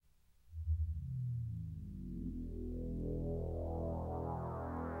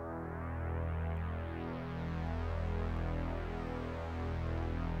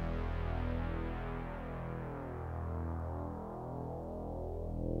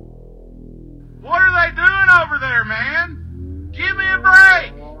there, man. Give me a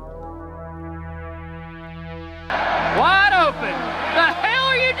break. Wide open. The hell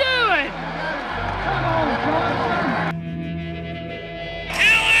are you doing? Come on, John.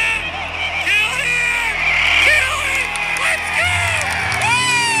 Kill him! Kill him! Kill him! Let's go! Woo!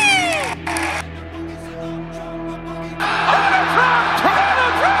 Donald Trump!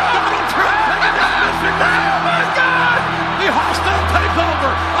 Donald Trump! Donald Trump! Oh my God! The hostile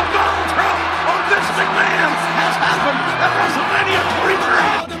takeover of Donald Trump on Vince McMahon has happened at WrestleMania 23.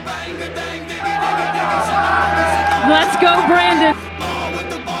 Let's go, Brandon.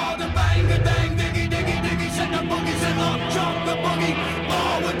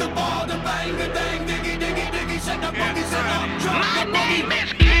 My name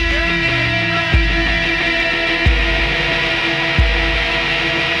is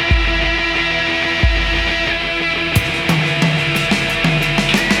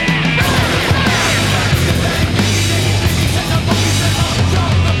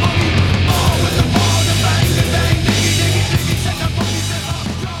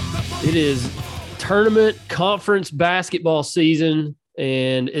It is tournament conference basketball season,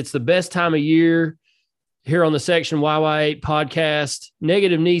 and it's the best time of year here on the Section YY8 podcast.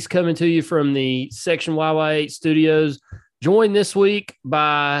 Negative Nease coming to you from the Section YY8 studios, joined this week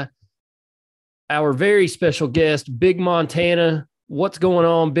by our very special guest, Big Montana. What's going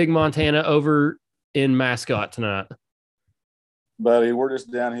on, Big Montana, over in Mascot tonight? Buddy, we're just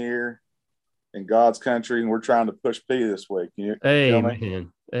down here in God's country, and we're trying to push P this week. You feel me?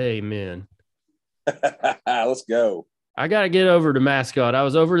 Amen. Amen. Let's go. I got to get over to Mascot. I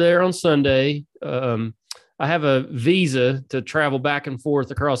was over there on Sunday. I have a visa to travel back and forth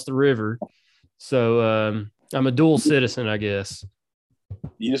across the river. So I'm a dual citizen, I guess.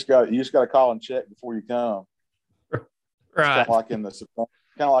 You just got to call and check before you come. Right. Kind of like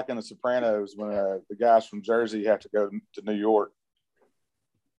in the Sopranos when the guys from Jersey have to go to New York.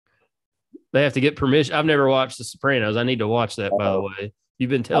 They have to get permission. I've never watched The Sopranos. I need to watch that, by the way. You've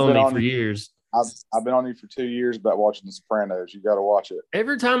been telling me for years. I've been on you for 2 years about watching The Sopranos. You got to watch it.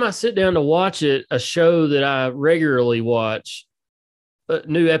 Every time I sit down to watch it, a show that I regularly watch,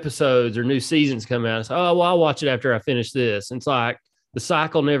 new episodes or new seasons come out. I say, oh, well, I'll watch it after I finish this. And it's like the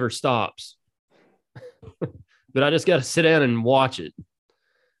cycle never stops. But I just got to sit down and watch it.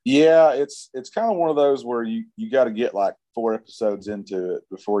 Yeah, it's kind of one of those where you got to get like 4 episodes into it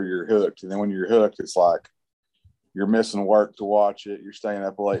before you're hooked. And then when you're hooked, it's like you're missing work to watch it. You're staying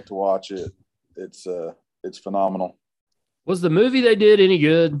up late to watch it. It's phenomenal. Was the movie they did any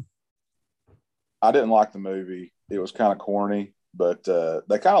good? I didn't like the movie. It was kind of corny, but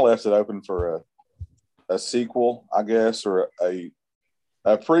they kind of left it open for a sequel, I guess, or a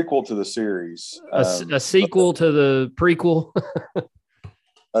prequel to the series. A sequel to the prequel?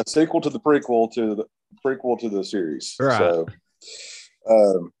 A sequel to the prequel to the series. Right. So,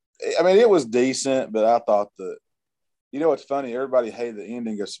 I mean, it was decent, but I thought that, it's funny. Everybody hated the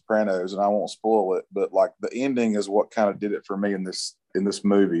ending of Sopranos, and I won't spoil it, but like the ending is what kind of did it for me in this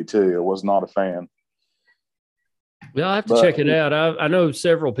movie too. I was not a fan. Well, I'll have to check it out. I know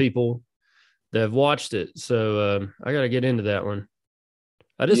several people that have watched it, so I got to get into that one.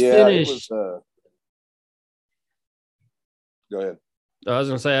 I just finished. Go ahead. I was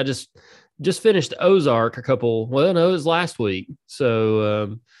going to say I just finished Ozark it was last week.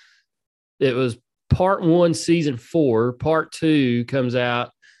 So it was part 1, season 4. Part 2 comes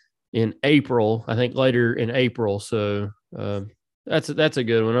out in April, I think later in April. So that's a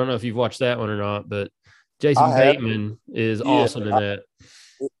good one. I don't know if you've watched that one or not, but Jason Bateman is awesome in that.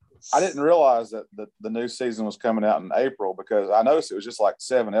 I didn't realize that the new season was coming out in April because I noticed it was just like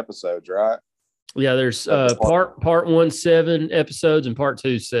 7 episodes, right? Yeah, there's part 1 7 episodes and part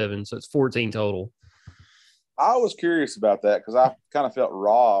 2 7, so it's 14 total. I was curious about that because I kind of felt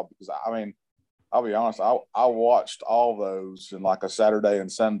robbed because I mean, I'll be honest, I watched all those in like a Saturday and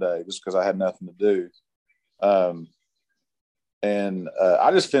Sunday just because I had nothing to do. And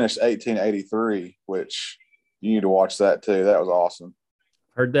I just finished 1883, which you need to watch that too. That was awesome.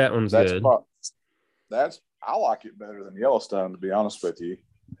 Heard that one's good. I like it better than Yellowstone, to be honest with you.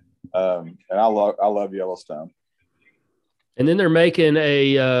 And I love Yellowstone. And then they're making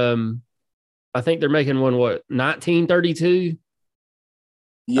I think they're making one, 1932?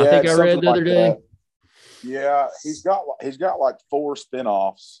 Yeah, I think I read the other day. Yeah, he's got like 4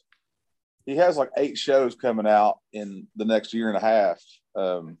 spinoffs. He has like 8 shows coming out in the next year and a half.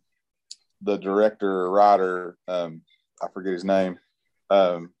 The director, writer, I forget his name.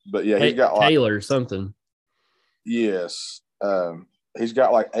 But yeah, he's got like Taylor something. Yes. He's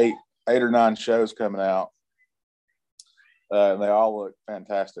got like 8 or 9 shows coming out. And they all look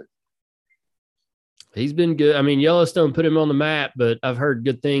fantastic. He's been good. I mean, Yellowstone put him on the map, but I've heard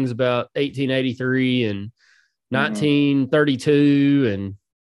good things about 1883, but I've heard good things about 1883 and 1883 and 1932,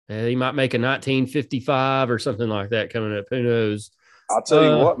 and he might make a 1955 or something like that coming up. Who knows? I'll tell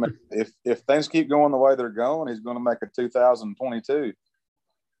you what, man. If things keep going the way they're going, he's going to make a 2022.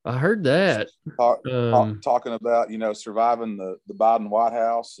 I heard that. Talking about surviving the Biden White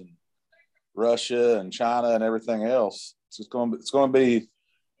House and Russia and China and everything else. It's going to be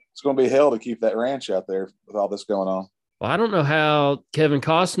hell to keep that ranch out there with all this going on. Well, I don't know how Kevin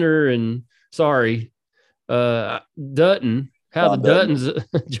Costner and Dutton,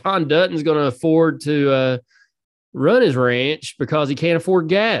 John Dutton's going to afford to run his ranch because he can't afford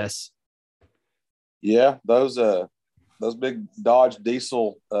gas. Yeah, those big Dodge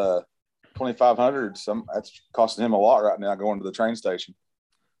diesel 2500s, that's costing him a lot right now going to the train station.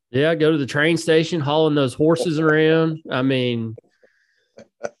 Yeah, go to the train station, hauling those horses around. I mean,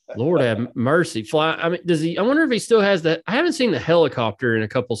 Lord have mercy. I wonder if he still has that. I haven't seen the helicopter in a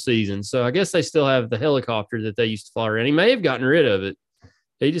couple seasons, so I guess they still have the helicopter that they used to fly around. He may have gotten rid of it.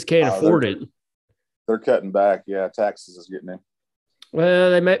 He just can't afford it. They're cutting back. Yeah, taxes is getting in.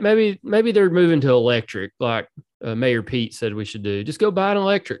 Well, maybe they're moving to electric, like Mayor Pete said we should do. Just go buy an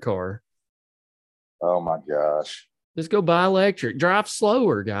electric car. Oh my gosh. Just go buy electric. Drive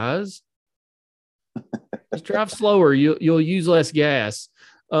slower, guys. Just drive slower. You'll use less gas.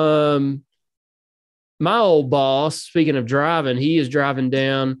 My old boss, speaking of driving, he is driving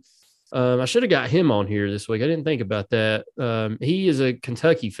down. I should have got him on here this week. I didn't think about that. He is a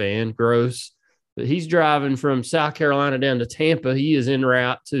Kentucky fan, gross. But he's driving from South Carolina down to Tampa. He is en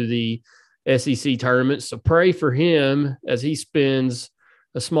route to the SEC tournament. So pray for him as he spends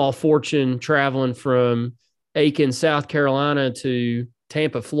a small fortune traveling from Aiken, South Carolina to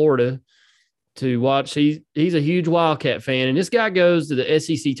Tampa, Florida to watch. He's a huge Wildcat fan. And this guy goes to the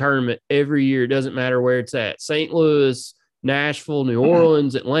SEC tournament every year. It doesn't matter where it's at. St. Louis, Nashville, New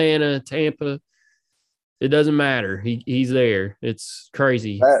Orleans, Atlanta, Tampa. It doesn't matter. He's there. It's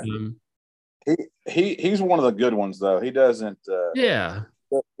crazy. He's one of the good ones though. He doesn't.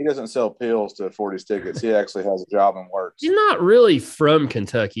 He doesn't sell pills to afford his tickets. He actually has a job and works. He's not really from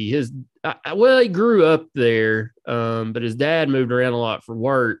Kentucky. He grew up there, but his dad moved around a lot for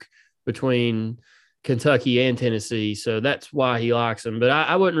work between Kentucky and Tennessee, so that's why he likes him. But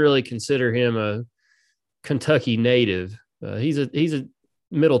I wouldn't really consider him a Kentucky native. He's a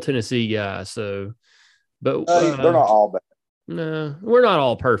Middle Tennessee guy. So, but they're not all bad. No, we're not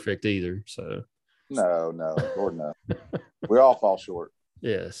all perfect either. So, no, Lord no. We all fall short.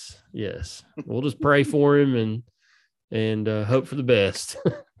 Yes. We'll just pray for him and hope for the best.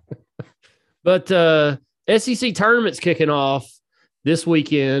 But SEC tournament's kicking off this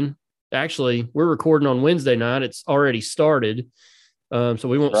weekend. Actually, we're recording on Wednesday night. It's already started, so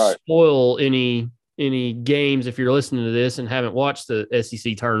we won't spoil any games if you're listening to this and haven't watched the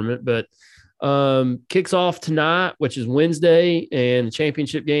SEC tournament. But kicks off tonight, which is Wednesday, and the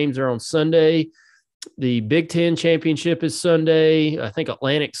championship games are on Sunday. The Big Ten championship is Sunday. I think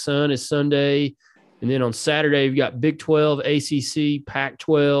Atlantic Sun is Sunday. And then on Saturday, you've got Big 12, ACC,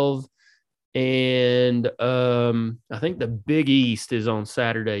 Pac-12, and I think the Big East is on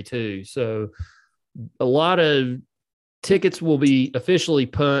Saturday too. So a lot of tickets will be officially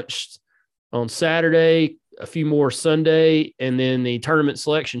punched on Saturday, a few more Sunday, and then the tournament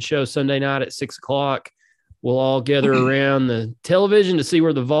selection show Sunday night at 6:00. We'll all gather around the television to see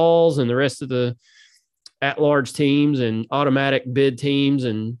where the Vols and the rest of the at-large teams and automatic bid teams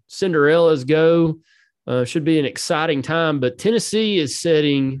and Cinderellas go. Should be an exciting time, but Tennessee is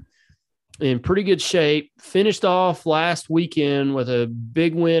sitting in pretty good shape. Finished off last weekend with a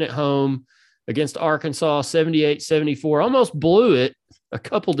big win at home against Arkansas, 78-74. Almost blew it a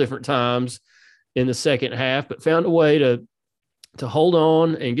couple different times in the second half, but found a way to hold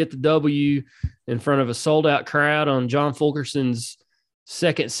on and get the W in front of a sold-out crowd on John Fulkerson's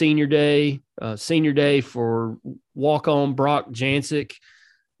second senior day for walk-on Brock Jancic.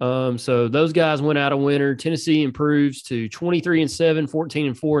 So those guys went out a winner. Tennessee improves to 23-7,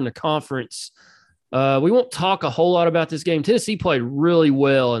 14-4 in the conference. We won't talk a whole lot about this game. Tennessee played really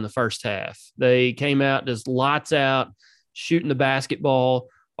well in the first half. They came out just lights out, shooting the basketball.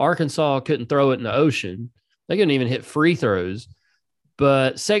 Arkansas couldn't throw it in the ocean. They couldn't even hit free throws.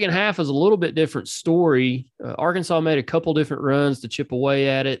 But second half was a little bit different story. Arkansas made a couple different runs to chip away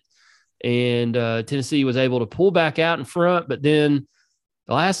at it, and Tennessee was able to pull back out in front. But then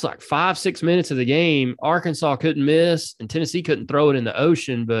the last 5-6 minutes of the game, Arkansas couldn't miss, and Tennessee couldn't throw it in the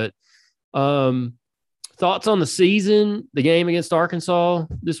ocean. But thoughts on the season, the game against Arkansas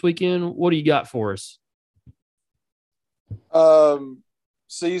this weekend? What do you got for us?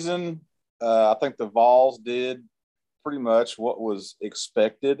 Season, I think the Vols did pretty much what was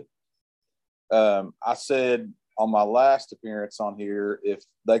expected. I said on my last appearance on here, if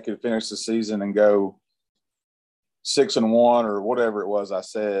they could finish the season and go 6-1 or whatever it was, I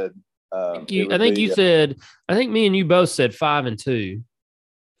said. I think you said. I think me and you both said 5-2.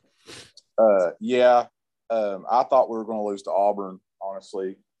 Yeah. I thought we were going to lose to Auburn,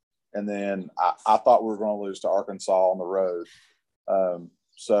 honestly, and then I thought we were going to lose to Arkansas on the road.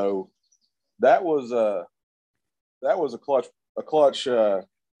 So that was a clutch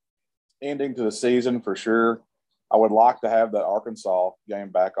ending to the season for sure. I would like to have that Arkansas game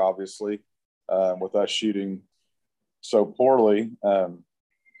back, obviously, with us shooting so poorly.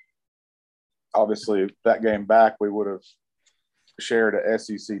 Obviously, if that game back, we would have shared an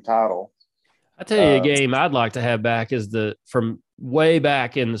SEC title. I tell you, a game I'd like to have back is from way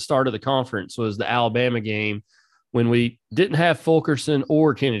back in the start of the conference was the Alabama game when we didn't have Fulkerson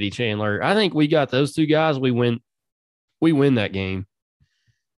or Kennedy Chandler. I think we got those two guys. We win that game.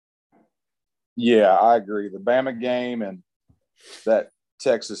 Yeah, I agree. The Bama game and that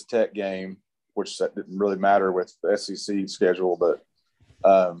Texas Tech game, which that didn't really matter with the SEC schedule, but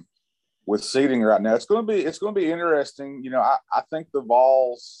with seeding right now, it's going to be interesting. You know, I think the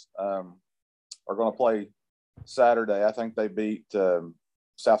Vols are going to play Saturday. I think they beat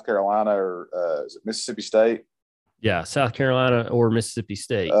South Carolina or is it Mississippi State? Yeah, South Carolina or Mississippi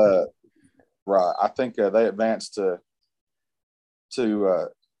State. Right. I think they advanced to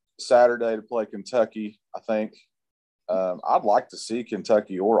Saturday to play Kentucky, I think. I'd like to see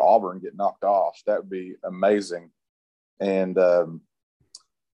Kentucky or Auburn get knocked off. That would be amazing. And,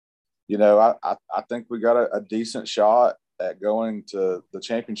 you know, I think we got a decent shot at going to the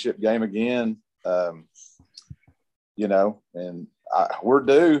championship game again. You know, and we're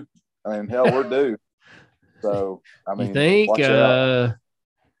due. I mean, hell, we're due. So, I mean, you think watch out.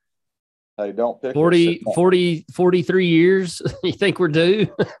 Hey, don't pick 43 years. You think we're due?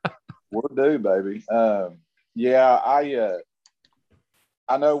 We're due, baby. Yeah, I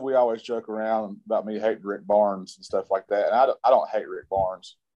know we always joke around about me hating Rick Barnes and stuff like that, and I don't hate Rick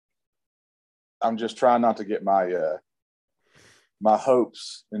Barnes. I'm just trying not to get my my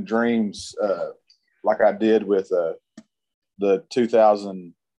hopes and dreams like I did with the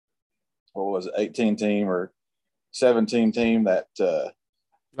 2000 what was it 18 team or 17 team that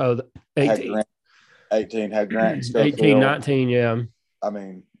 18 had Grant and Schofield. 18 19 yeah. I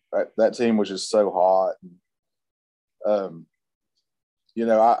mean, that team was just so hot. You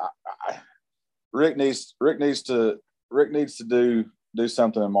know, Rick needs to do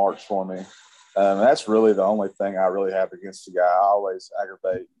something in March for me. That's really the only thing I really have against the guy. I always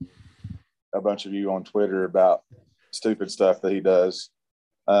aggravate a bunch of you on Twitter about stupid stuff that he does.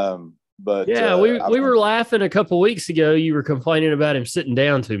 But yeah, we were laughing a couple weeks ago. You were complaining about him sitting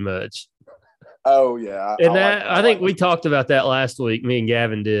down too much. Oh yeah, and I think we talked about that last week. Me and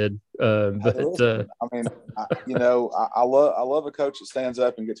Gavin did. But I mean, I love a coach that stands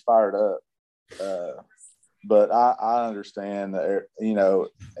up and gets fired up. But I understand that, you know,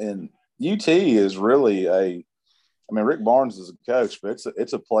 and UT is really Rick Barnes is a coach, but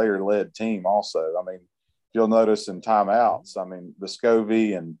it's a player-led team also. I mean, you'll notice in timeouts, I mean,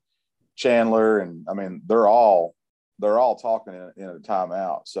 Vescovi and Chandler, and I mean, they're all talking in a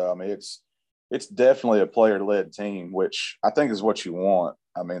timeout. So, I mean, it's definitely a player-led team, which I think is what you want.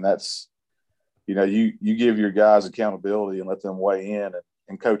 I mean, that's, you know, you give your guys accountability and let them weigh in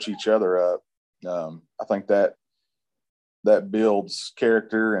and coach each other up. I think that builds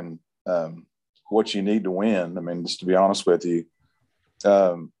character and what you need to win. I mean, just to be honest with you,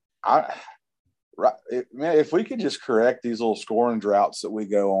 if we could just correct these little scoring droughts that we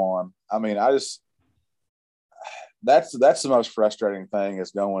go on, I mean, that's the most frustrating thing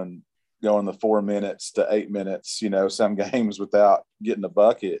is going the 4 minutes to 8 minutes, you know, some games without getting a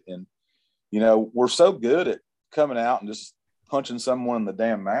bucket. And, you know, we're so good at coming out and just punching someone in the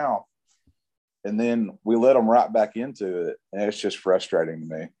damn mouth, and then we let them right back into it. And it's just frustrating to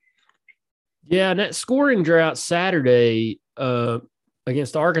me. Yeah, and that scoring drought Saturday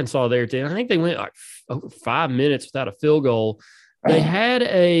against Arkansas there, I think they went like 5 minutes without a field goal. They had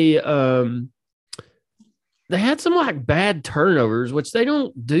they had some like bad turnovers, which they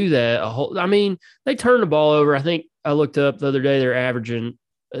don't do that a whole. I mean, they turn the ball over. I think I looked up the other day, they're averaging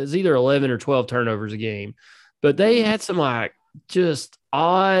it's either 11 or 12 turnovers a game, but they had some like just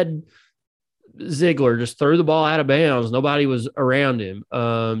odd. Ziegler just threw the ball out of bounds. Nobody was around him,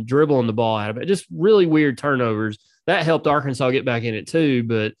 dribbling the ball out of it. Just really weird turnovers. That helped Arkansas get back in it too.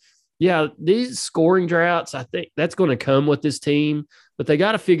 But yeah, these scoring droughts, I think that's going to come with this team, but they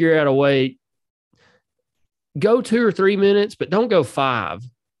got to figure out a way. Go 2 or 3 minutes, but don't go 5.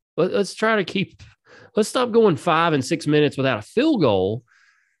 let's try to let's stop going 5 and 6 minutes without a field goal.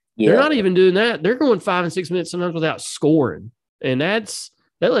 Yeah. They're not even doing that. They're going 5 and 6 minutes sometimes without scoring. And that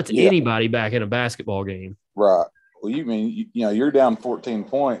lets anybody back in a basketball game. Right. Well, you're down 14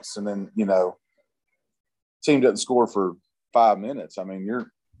 points and then, team doesn't score for 5 minutes. I mean,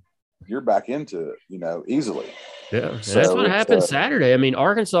 you're back into it, easily. Yeah. So that's what happened Saturday. I mean,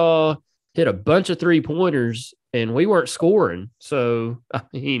 Arkansas hit a bunch of 3-pointers and we weren't scoring. So, I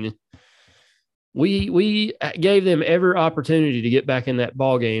mean, we gave them every opportunity to get back in that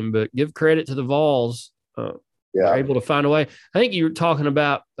ball game, but give credit to the Vols. They're able to find a way. I think you were talking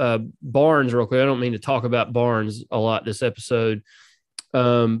about Barnes real quick. I don't mean to talk about Barnes a lot this episode.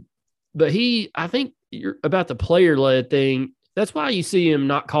 But I think you're about the player-led thing. That's why you see him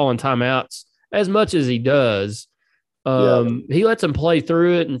not calling timeouts as much as he does. He lets them play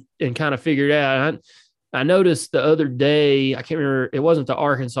through it and kind of figure it out. I noticed the other day, I can't remember, it wasn't the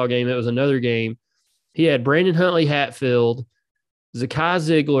Arkansas game, it was another game. He had Brandon Huntley Hatfield, Zakai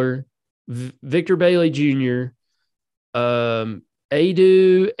Ziegler, Victor Bailey Jr.,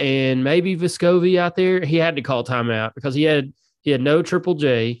 Adu, and maybe Vescovi out there. He had to call timeout because he had no Triple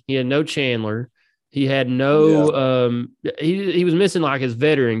J, he had no Chandler, he had no he was missing like his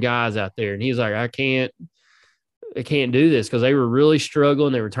veteran guys out there, and he was like, I can't do this because they were really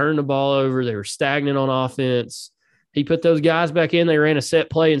struggling. They were turning the ball over. They were stagnant on offense. He put those guys back in. They ran a set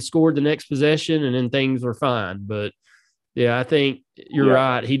play and scored the next possession, and then things were fine. But yeah, I think you're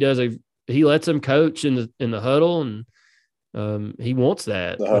right. He lets them coach in the huddle, and he wants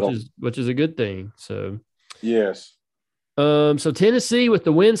that, which is a good thing. So yes. So Tennessee with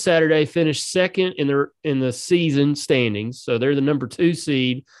the win Saturday finished second in the season standings. So they're the number 2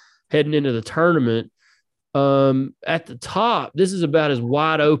 seed heading into the tournament. At the top, this is about as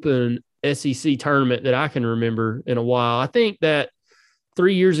wide open SEC tournament that I can remember in a while. I think that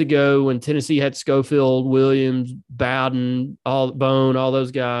 3 years ago when Tennessee had Schofield, Williams, Bowden, Bone, all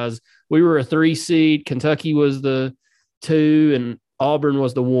those guys, we were a 3 seed. Kentucky was the 2 and Auburn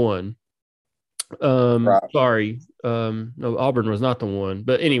was the 1. Right. Sorry. No, Auburn was not the 1.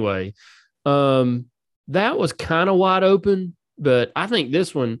 But anyway, that was kind of wide open. But I think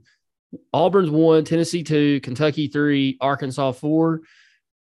this one, Auburn's 1, Tennessee 2, Kentucky 3, Arkansas 4.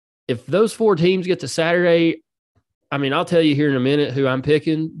 If those 4 teams get to Saturday, I mean, I'll tell you here in a minute who I'm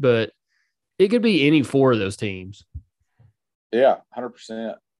picking, but it could be any 4 of those teams. Yeah,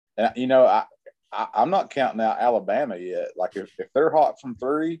 100%. And, I'm not counting out Alabama yet. Like, if they're hot from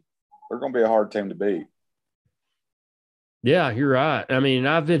 3, they're going to be a hard team to beat. Yeah, you're right. I mean,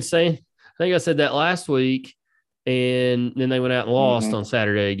 I've been saying – I think I said that last week, and then they went out and lost on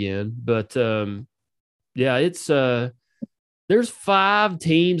Saturday again. But, it's there's 5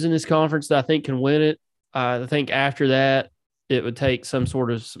 teams in this conference that I think can win it. I think after that, it would take some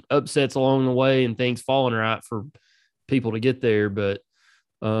sort of upsets along the way and things falling right for people to get there. But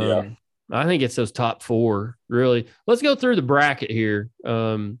I think it's those top 4, really. Let's go through the bracket here.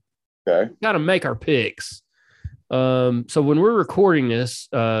 Okay. Got to make our picks. So when we're recording this,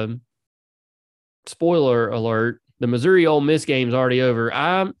 spoiler alert, the Missouri Ole Miss game's already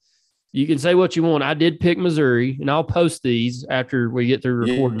over. You can say what you want. I did pick Missouri, and I'll post these after we get through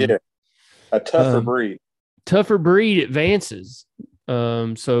recording. Yeah. A tougher breed. Tougher breed advances.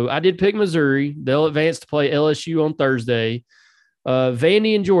 So I did pick Missouri. They'll advance to play LSU on Thursday.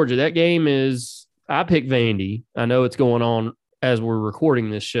 Vandy and Georgia. That game is – I picked Vandy. I know it's going on as we're recording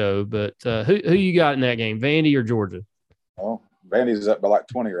this show, but who you got in that game, Vandy or Georgia? Well, Vandy's up by like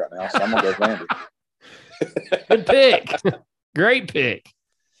 20 right now, so I'm going to go Vandy. Good pick. Great pick.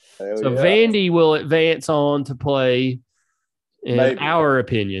 Hell so yeah. Vandy will advance on to play, in our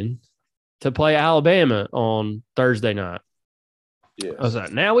opinion, to play Alabama on Thursday night.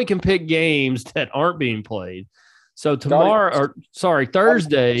 Yes. Now we can pick games that aren't being played. So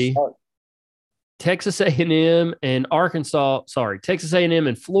Thursday, Texas A&M and Texas A&M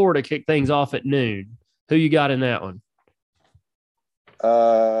and Florida kick things off at noon. Who you got in that one?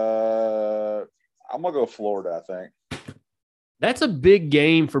 I'm going to go Florida, I think. That's a big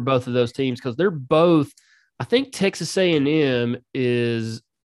game for both of those teams because they're both – I think Texas A&M is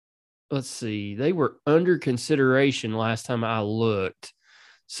 – let's see. They were under consideration last time I looked.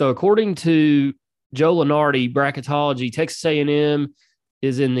 So according to Joe Lunardi, bracketology, Texas A&M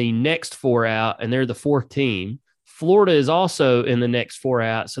is in the next 4 out, and they're the 4th team. Florida is also in the next 4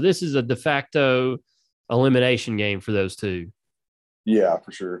 out. So this is a de facto elimination game for those two. Yeah,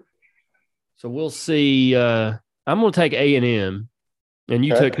 for sure. So we'll see. I'm going to take A&M. And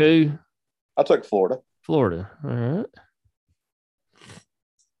you took who? I took Florida. Florida. All right.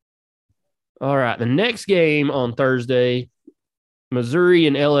 All right. The next game on Thursday, Missouri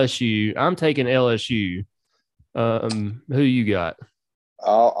and LSU. I'm taking LSU. Who you got?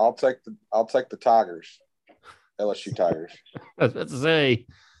 I'll take the Tigers. LSU Tigers. I was about to say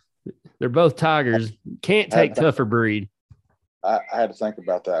they're both Tigers. Can't take tougher breed. I had to think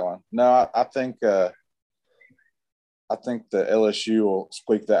about that one. No, I think the LSU will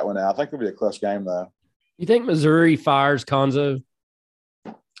squeak that one out. I think it'll be a close game though. You think Missouri fires Conzo?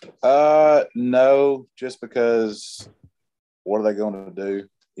 No, just because what are they going to do?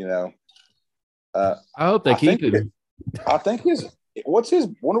 You know, I hope they keep him. I think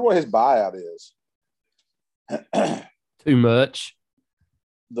wonder what his buyout is. Too much.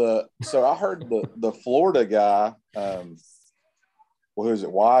 So I heard the Florida guy, who is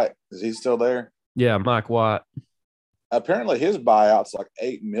it? White? Is he still there? Yeah, Mike White. Apparently his buyout's like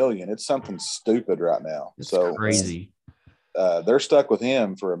 $8 million. It's something stupid right now. It's so crazy. They're stuck with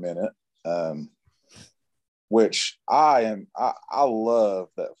him for a minute. Which I love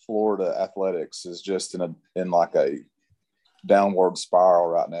that Florida athletics is just in like a downward spiral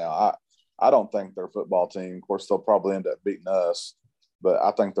right now. I don't think their football team, of course, they'll probably end up beating us, but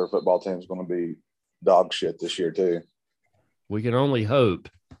I think their football team is going to be dog shit this year too. We can only hope.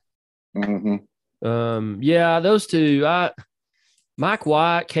 Mm-hmm. Yeah, those two. Mike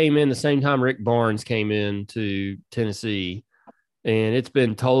White came in the same time Rick Barnes came in to Tennessee, and it's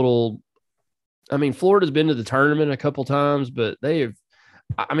been total. I mean, Florida's been to the tournament a couple times, but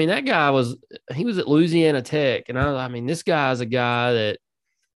that guy was at Louisiana Tech, and this guy's a guy that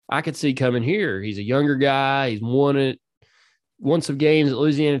I could see coming here. He's a younger guy. He's won some games at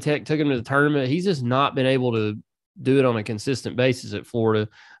Louisiana Tech, took him to the tournament. He's just not been able to do it on a consistent basis at Florida.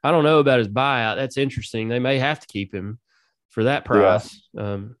 I don't know about his buyout. That's interesting. They may have to keep him for that price.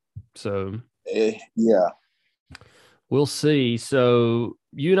 Yeah. Yeah. We'll see. So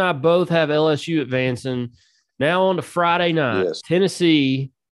you and I both have LSU advancing. Now on to Friday night. Yes.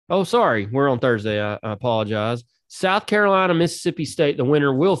 Tennessee. Oh, sorry. We're on Thursday. I apologize. South Carolina, Mississippi State, the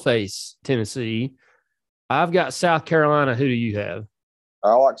winner will face Tennessee. I've got South Carolina. Who do you have?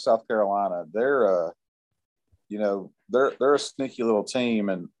 I like South Carolina. They're they're a sneaky little team,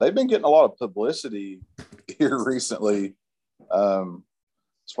 and they've been getting a lot of publicity here recently.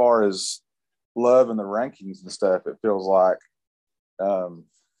 As far as love and the rankings and stuff, it feels like.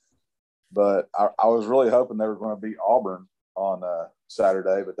 But I was really hoping they were going to beat Auburn on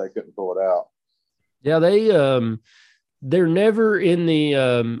Saturday, but they couldn't pull it out. Yeah, they're never in the.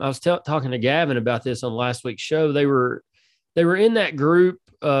 I was talking to Gavin about this on last week's show. They were in that group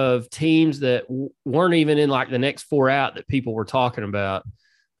of teams that weren't even in like the next four out that people were talking about.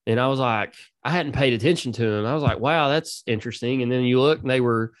 And I was like, I hadn't paid attention to them. I was like, wow, that's interesting. And then you look, and they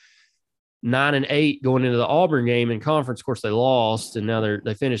were 9-8 going into the Auburn game in conference. Of course, they lost, and now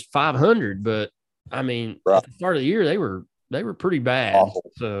they finished 500. But I mean, right. At the start of the year, they were pretty bad.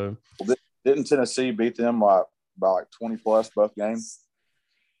 Awful. So didn't Tennessee beat them by like 20 plus both games?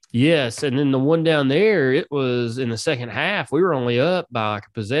 Yes, and then the one down there, it was in the second half. We were only up by like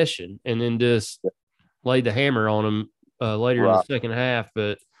a possession, and then just laid the hammer on them later in the second half.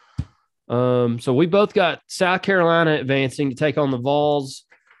 But so we both got South Carolina advancing to take on the Vols,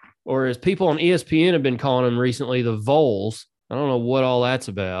 or as people on ESPN have been calling them recently, the Vols. I don't know what all that's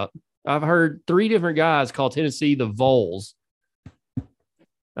about. I've heard three different guys call Tennessee the Vols.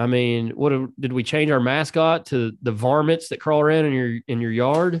 I mean, did we change our mascot to the varmints that crawl around in your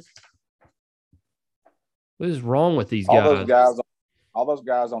yard? What is wrong with these guys? All those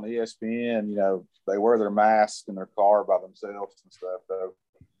guys on ESPN, they wear their masks in their car by themselves and stuff. So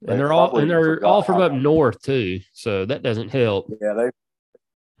they're all from up north too, so that doesn't help. Yeah,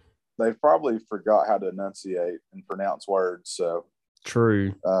 they probably forgot how to enunciate and pronounce words. So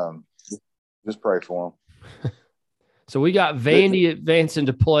true. Just pray for them. So we got Vandy advancing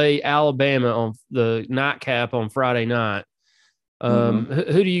to play Alabama on the nightcap on Friday night.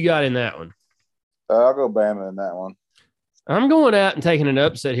 Who do you got in that one? I'll go Bama in that one. I'm going out and taking an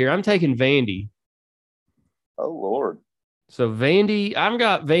upset here. I'm taking Vandy. Oh, Lord. So I've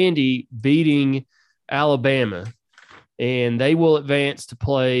got Vandy beating Alabama, and they will advance to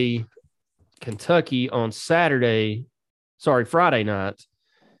play Kentucky on Friday night.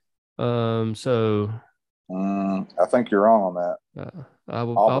 I think you're wrong on that.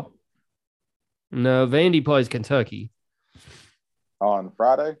 No, Vandy plays Kentucky on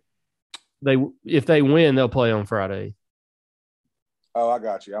Friday. If they win, they'll play on Friday. Oh, I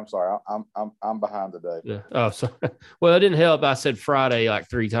got you. I'm sorry. I'm behind today. Yeah. Oh, sorry. Well, it didn't help. I said Friday like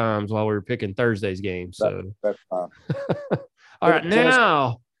three times while we were picking Thursday's game. So that's fine. All right,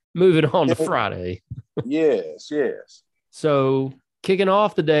 now moving on to Friday. Yes. So kicking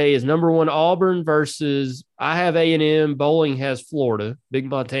off the day is number 1 Auburn versus I have A&M. Bowling has Florida. Big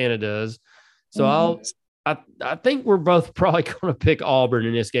Montana does. So I think we're both probably going to pick Auburn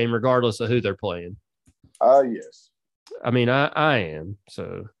in this game, regardless of who they're playing. Yes. I mean, I am.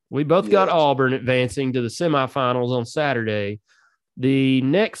 So we both got Auburn advancing to the semifinals on Saturday. The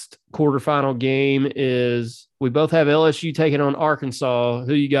next quarterfinal game is we both have LSU taking on Arkansas.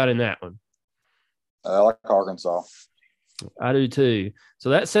 Who you got in that one? I like Arkansas. I do too. So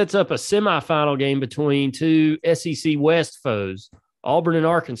that sets up a semifinal game between two SEC West foes, Auburn and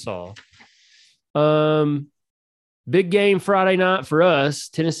Arkansas. Big game Friday night for us.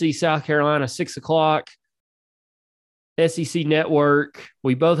 Tennessee, South Carolina, 6:00. SEC Network.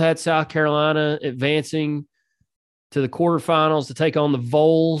 We both had South Carolina advancing to the quarterfinals to take on the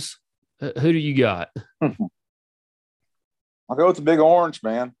Vols. Who do you got? I'll go with the Big Orange,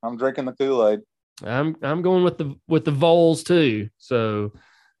 man. I'm drinking the Kool-Aid. I'm going with the Vols too. So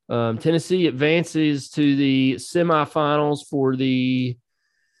Tennessee advances to the semifinals for the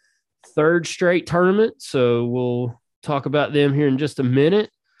 3rd straight tournament. So we'll talk about them here in just a minute.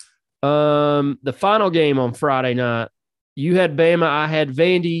 The final game on Friday night, you had Bama, I had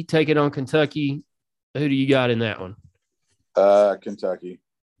Vandy taking on Kentucky. Who do you got in that one? Kentucky.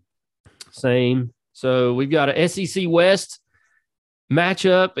 Same. So we've got an SEC West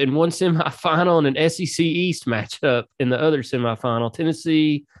matchup in one semifinal and an SEC East matchup in the other semifinal.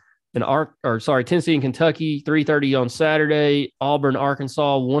 Tennessee and Kentucky, 3:30 on Saturday. Auburn,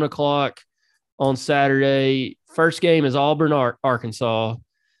 Arkansas, 1:00 on Saturday. First game is Auburn, Arkansas.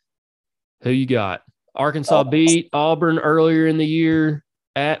 Who you got? Arkansas beat Auburn earlier in the year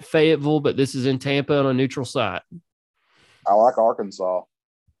at Fayetteville, but this is in Tampa on a neutral site. I like Arkansas.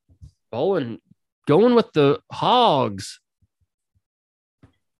 Going with the Hogs.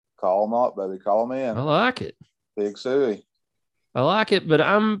 Call them up, baby. Call them in. I like it. Big Suey. I like it, but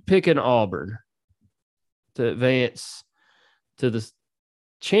I'm picking Auburn to advance to the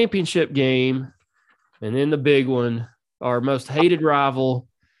championship game. And then the big one, our most hated rival,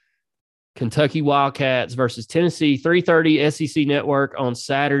 Kentucky Wildcats versus Tennessee, 3:30 SEC Network on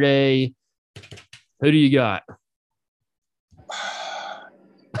Saturday. Who do you got?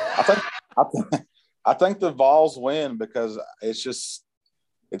 I think the Vols win because it's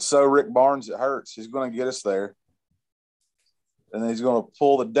so Rick Barnes it hurts. He's going to get us there, and then he's going to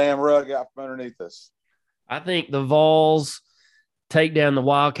pull the damn rug out from underneath us. I think the Vols take down the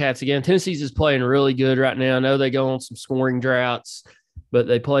Wildcats again. Tennessee's is playing really good right now. I know they go on some scoring droughts, but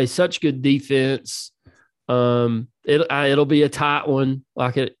they play such good defense. It'll be a tight one,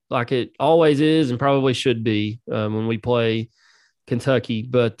 like it always is, and probably should be when we play Kentucky.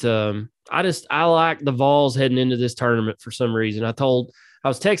 But I like the Vols heading into this tournament for some reason. I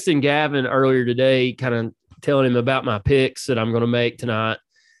was texting Gavin earlier today, kind of telling him about my picks that I'm going to make tonight.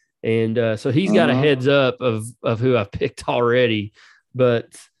 And so he's got a heads up of who I've picked already.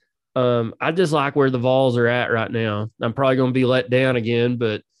 But I just like where the Vols are at right now. I'm probably going to be let down again,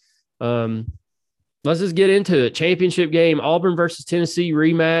 but let's just get into it. Championship game, Auburn versus Tennessee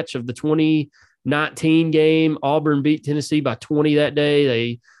rematch of the 2019 game. Auburn beat Tennessee by 20 that day.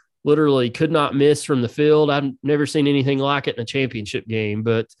 They literally could not miss from the field. I've never seen anything like it in a championship game.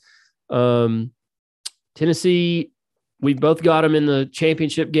 But Tennessee, we both got them in the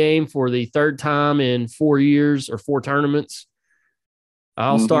championship game for the 3rd time in 4 years or 4 tournaments.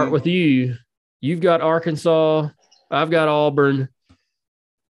 I'll start with you. You've got Arkansas. I've got Auburn.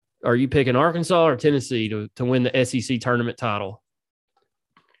 Are you picking Arkansas or Tennessee to win the SEC tournament title?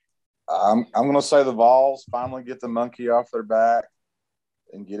 I'm going to say the Vols finally get the monkey off their back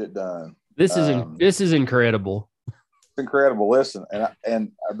and get it done. This is incredible. It's incredible. Listen,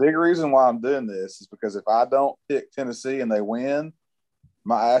 and a big reason why I'm doing this is because if I don't pick Tennessee and they win,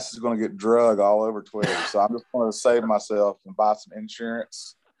 my ass is going to get drug all over Twitter. So I'm just going to save myself and buy some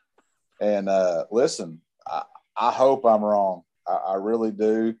insurance. And listen, I hope I'm wrong. I really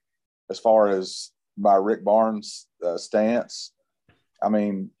do. As far as my Rick Barnes stance, I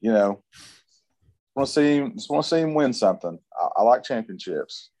mean, just want to see him win something. I like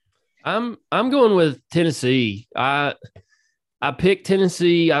championships. I'm going with Tennessee. I picked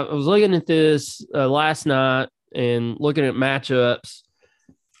Tennessee. I was looking at this last night and looking at matchups.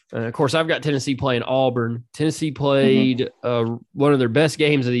 And of course, I've got Tennessee playing Auburn. Tennessee played one of their best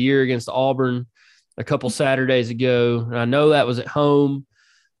games of the year against Auburn a couple Saturdays ago. And I know that was at home.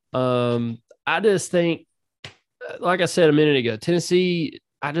 I just think, like I said a minute ago, Tennessee,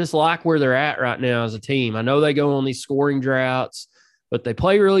 I just like where they're at right now as a team. I know they go on these scoring droughts, but they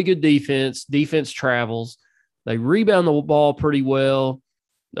play really good defense. Defense travels. They rebound the ball pretty well.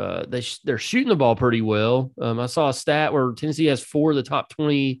 they're shooting the ball pretty well. I saw a stat where Tennessee has 4 of the top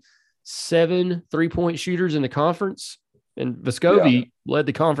 27 3-point shooters in the conference, and Vescovi led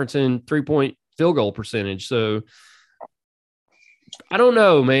the conference in 3-point field goal percentage. So I don't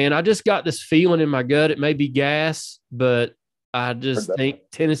know, man. I just got this feeling in my gut. It may be gas, but I just think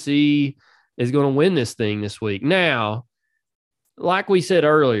Tennessee is going to win this thing this week. Now, like we said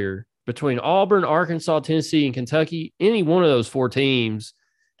earlier, between Auburn, Arkansas, Tennessee, and Kentucky, any one of those 4 teams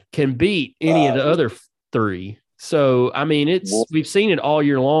can beat any of the other 3. So, I mean, we've seen it all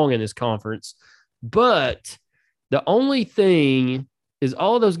year long in this conference. But the only thing is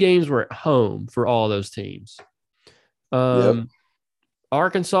all of those games were at home for all of those teams.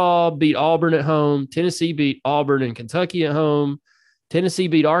 Arkansas beat Auburn at home. Tennessee beat Auburn and Kentucky at home. Tennessee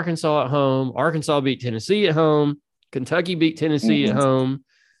beat Arkansas at home. Arkansas beat Tennessee at home. Kentucky beat Tennessee at home.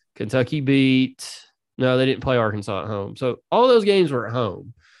 Kentucky no, they didn't play Arkansas at home. So all those games were at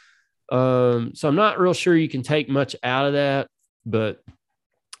home. So I'm not real sure you can take much out of that, but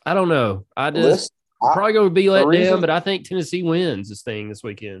I don't know. I'm probably going to be let down, but I think Tennessee wins this thing this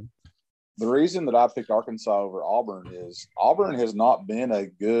weekend. The reason that I picked Arkansas over Auburn is Auburn has not been a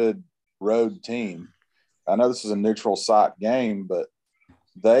good road team. I know this is a neutral site game, but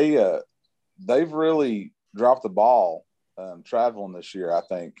they've really dropped the ball traveling this year. I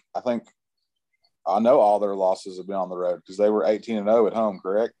think I know all their losses have been on the road because they were 18-0 at home,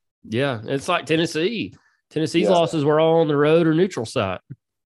 correct? Yeah, it's like Tennessee. Tennessee's losses were all on the road or neutral site.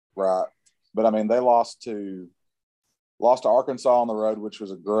 Right. But, I mean, they lost to Arkansas on the road, which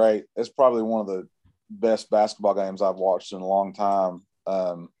was it's probably one of the best basketball games I've watched in a long time.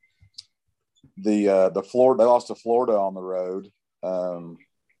 They lost to Florida on the road.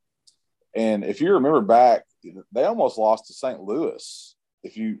 And if you remember back, they almost lost to St. Louis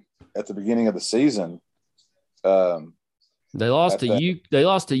at the beginning of the season. They lost to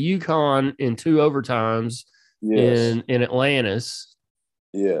UConn in 2 overtimes in Atlantis.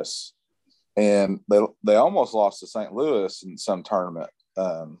 Yes. And they almost lost to St. Louis in some tournament.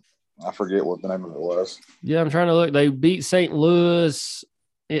 I forget what the name of it was. Yeah, I'm trying to look. They beat St. Louis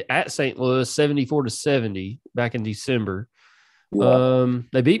at St. Louis 74-70 back in December. Yeah.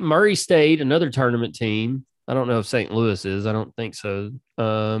 They beat Murray State, another tournament team. I don't know if St. Louis is. I don't think so.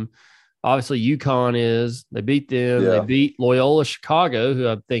 Obviously, UConn is. They beat them. Yeah. They beat Loyola Chicago, who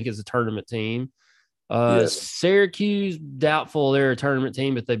I think is a tournament team. Syracuse, doubtful they're a tournament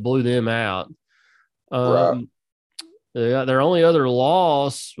team, but they blew them out. Right. Their only other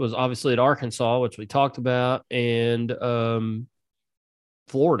loss was obviously at Arkansas, which we talked about, and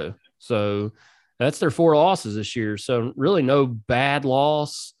Florida. So that's their 4 losses this year. So really no bad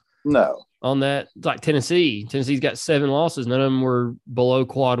loss. No. On that, like Tennessee. Tennessee's got 7 losses. None of them were below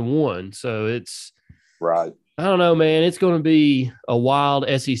quad 1. So it's right. I don't know, man. It's going to be a wild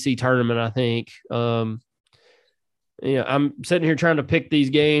SEC tournament, I think. I'm sitting here trying to pick these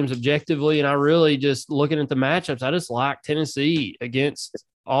games objectively, and I really just looking at the matchups, I just like Tennessee against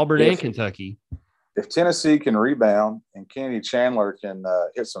Auburn and Kentucky. If Tennessee can rebound and Kennedy Chandler can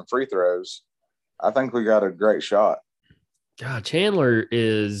hit some free throws, I think we got a great shot. God, Chandler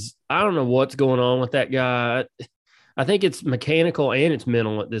I don't know what's going on with that guy. I think it's mechanical and it's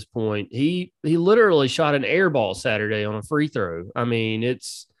mental at this point. He literally shot an air ball Saturday on a free throw. I mean,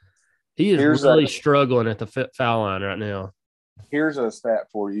 he is really struggling at the foul line right now. Here's a stat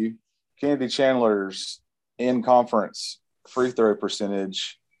for you. Kennedy Chandler's in-conference free throw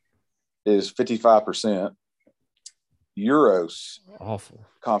percentage is 55%. Euros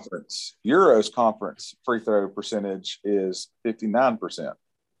conference free throw percentage is 59%.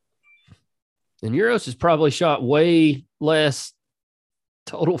 And Euros has probably shot way less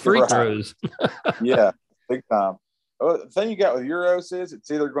total free throws. Yeah, big time. The thing you got with Euros is it's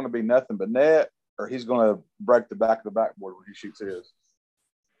either going to be nothing but net or he's going to break the back of the backboard when he shoots his.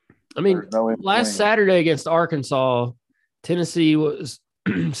 I mean, last Saturday against Arkansas, Tennessee was,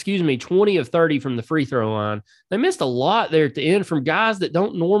 20 of 30 from the free throw line. They missed a lot there at the end from guys that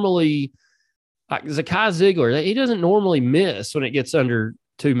don't normally, like Zakai Ziegler, he doesn't normally miss when it gets under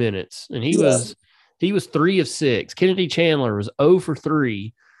 2 minutes. And he was 3 of 6. Kennedy Chandler was 0 for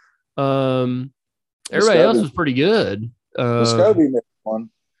 3. Everybody else was pretty good. Vescovi missed one.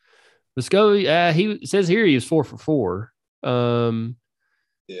 Vescovi, he says here he was 4 for 4.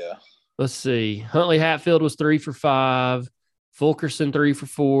 Yeah. Let's see. Huntley Hatfield was 3 for 5. Fulkerson 3 for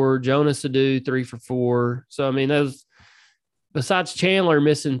 4. Jonas Adu 3 for 4. So I mean, those besides Chandler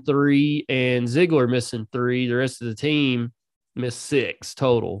missing 3 and Ziegler missing 3, the rest of the team missed 6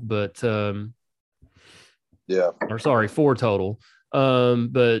 total. But 4 total.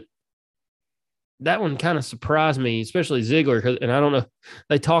 But that one kind of surprised me, especially Ziegler. And I don't know,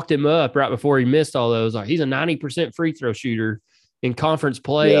 they talked him up right before he missed all those. Like, he's a 90% free throw shooter in conference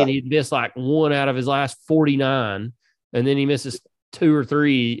play, and he missed like 1 out of his last 49, and then he misses 2 or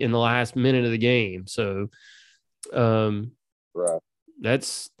 3 in the last minute of the game. So,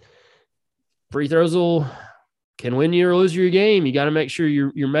 that's free throws can win you or lose your game. You got to make sure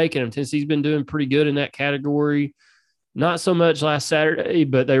you're making them. Tennessee's been doing pretty good in that category. Not so much last Saturday,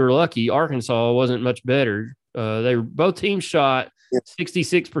 but they were lucky. Arkansas wasn't much better. Both teams shot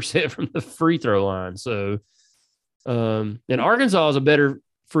 66% from the free throw line. So, and Arkansas is a better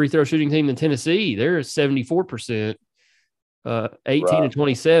free throw shooting team than Tennessee. They're at 74%. 18 to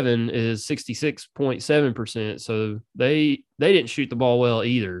 27 is 66.7%. So they didn't shoot the ball well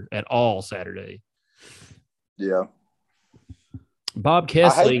either at all Saturday. Yeah. Bob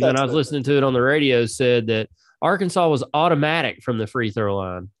Kessling, when I was listening to it on the radio, said that Arkansas was automatic from the free throw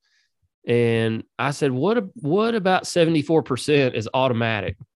line. And I said, what about 74% is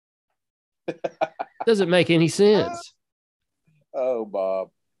automatic? Doesn't make any sense. Oh, Bob.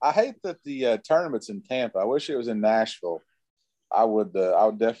 I hate that the tournament's in Tampa. I wish it was in Nashville. I would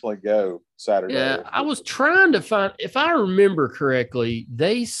definitely go Saturday. Yeah, I was trying to find, if I remember correctly,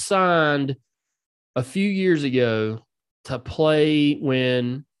 they signed a few years ago to play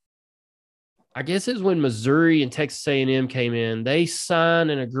when, I guess it was when Missouri and Texas A&M came in. They signed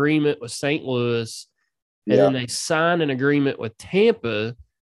an agreement with St. Louis, and then they signed an agreement with Tampa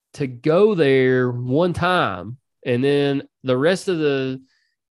to go there one time. And then the rest of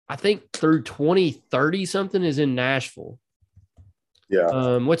I think through 2030 something is in Nashville.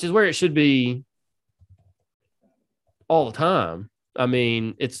 Yeah. Which is where it should be all the time. I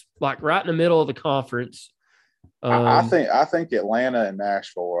mean, it's like right in the middle of the conference. I think Atlanta and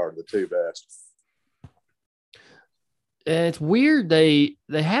Nashville are the two best. And it's weird they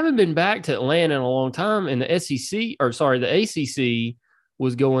haven't been back to Atlanta in a long time, and the ACC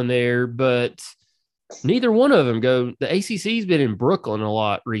was going there, but neither one of them go. The ACC's been in Brooklyn a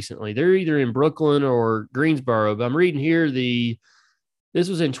lot recently. They're either in Brooklyn or Greensboro. But I'm reading here this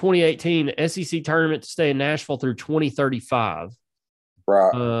was in 2018, the SEC tournament to stay in Nashville through 2035.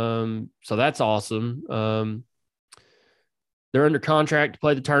 Right. So that's awesome. They're under contract to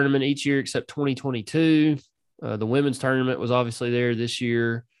play the tournament each year except 2022. The women's tournament was obviously there this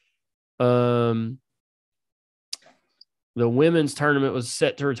year. The women's tournament was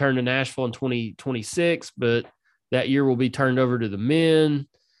set to return to Nashville in 2026, but that year will be turned over to the men.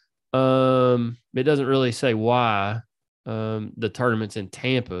 It doesn't really say why the tournament's in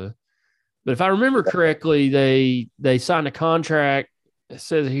Tampa. But if I remember correctly, they signed a contract, it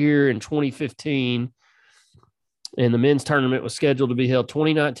says here, in 2015, and the men's tournament was scheduled to be held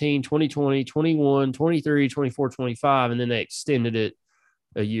 2019, 2020, 21, 23, 24, 25, and then they extended it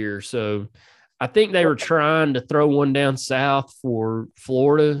a year. So I think they were trying to throw one down south for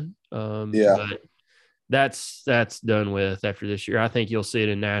Florida. But that's done with after this year. I think you'll see it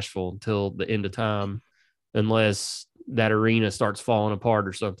in Nashville until the end of time, unless that arena starts falling apart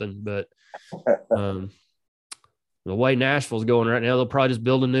or something. But the way Nashville's going right now, they'll probably just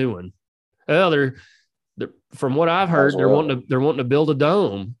build a new one. Well, they're from what I've heard, they're wanting to build a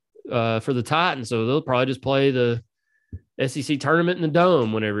dome for the Titans, so they'll probably just play the SEC tournament in the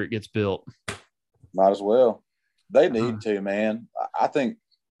dome whenever it gets built. Might as well. They need to, man. I think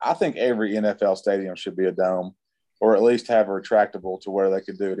every NFL stadium should be a dome, or at least have a retractable to where they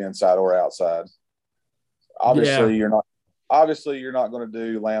could do it inside or outside. Obviously, you're not going to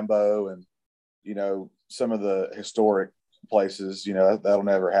do Lambeau and some of the historic places. That'll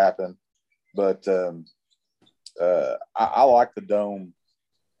never happen. But I like the dome.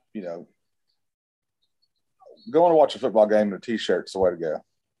 Going to watch a football game in a T-shirt's the way to go.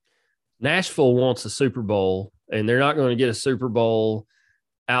 Nashville wants a Super Bowl, and they're not going to get a Super Bowl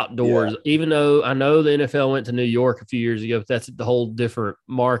outdoors, even though I know the NFL went to New York a few years ago, but that's the whole different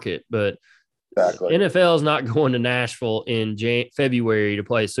market. But exactly. NFL is not going to Nashville in February to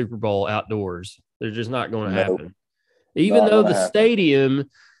play a Super Bowl outdoors. They're just not going to happen. Even though the stadium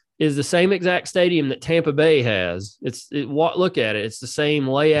is the same exact stadium that Tampa Bay has. Look at it. It's the same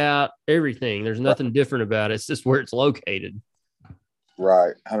layout, everything. There's nothing different about it. It's just where it's located.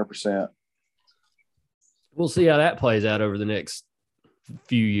 Right, 100%. We'll see how that plays out over the next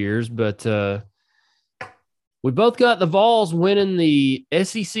few years. But we both got the Vols winning the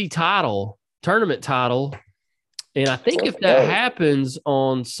SEC tournament title. And I think if that happens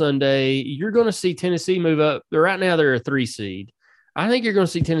on Sunday, you're going to see Tennessee move up. Right now, they're a 3 seed. I think you're going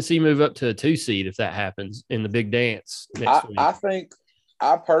to see Tennessee move up to a 2 seed if that happens in the big dance next week.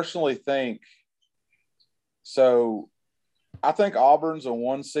 I personally think so. I think Auburn's a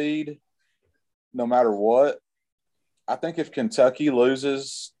 1 seed, no matter what. I think if Kentucky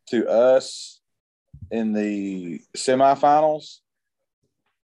loses to us in the semifinals,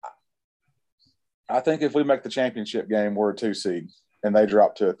 I think if we make the championship game, we're a 2 seed and they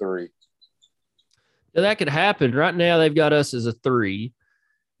drop to a 3. Now, that could happen. Right now, they've got us as a 3,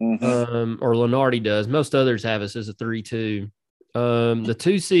 or Lenardi does. Most others have us as a 3 too. The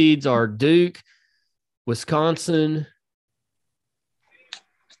 2 seeds are Duke, Wisconsin,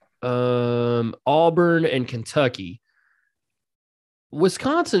 Auburn, and Kentucky.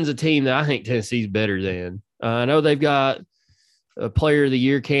 Wisconsin's a team that I think Tennessee's better than. I know they've got a Player of the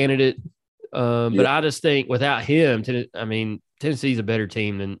Year candidate, but I just think without him, Tennessee's a better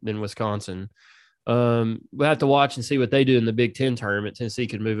team than Wisconsin. We'll have to watch and see what they do in the Big Ten tournament. Tennessee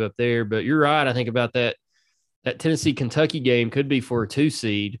could move up there, but you're right. I think about that Tennessee-Kentucky game could be for a 2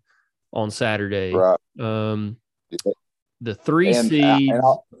 seed on Saturday. Right. The 3 seed.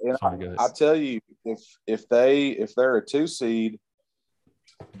 I tell you, if they're a 2 seed,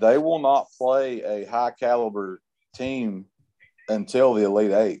 they will not play a high caliber team until the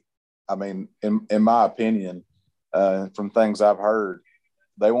Elite 8. I mean, in my opinion, from things I've heard,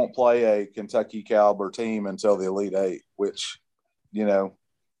 they won't play a Kentucky caliber team until the Elite 8, which, that'd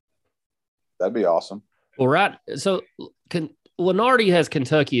be awesome. Well, right. So Lenardi has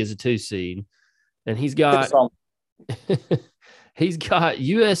Kentucky as a 2 seed, and he's got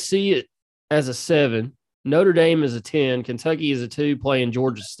USC as a 7, Notre Dame as a 10, Kentucky as a 2, playing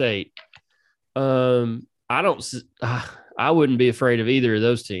Georgia State. I wouldn't be afraid of either of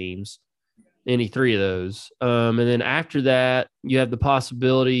those teams, any 3 of those. And then after that, you have the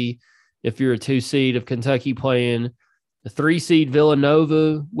possibility, if you're a 2 seed, of Kentucky playing the 3 seed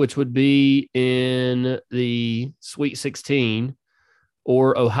Villanova, which would be in the Sweet 16,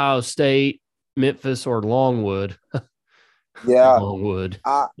 or Ohio State, Memphis, or Longwood. Yeah, Longwood.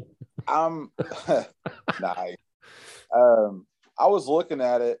 I'm nice. I was looking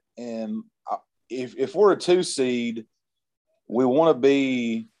at it, and if we're a 2 seed, we want to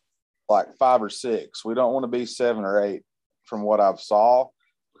be like 5 or 6. We don't want to be 7 or 8, from what I've saw,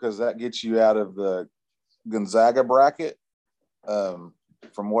 because that gets you out of the Gonzaga bracket, from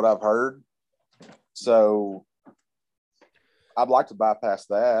what I've heard. So I'd like to bypass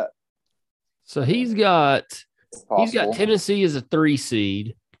that. So he's got Tennessee as a 3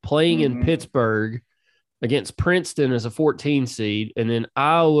 seed playing in Pittsburgh against Princeton as a 14 seed, and then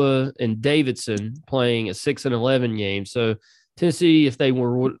Iowa and Davidson playing a 6 and 11 game. So Tennessee, if they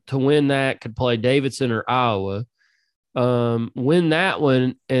were to win that, could play Davidson or Iowa, win that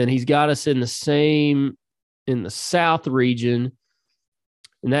one, and he's got us in the South region,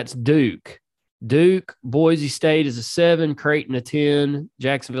 and that's Duke. Boise State is a 7, Creighton a 10,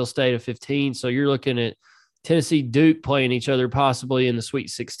 Jacksonville State a 15. So you're looking at Tennessee, Duke playing each other possibly in the Sweet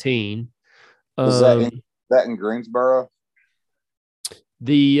 16. Is that in Greensboro?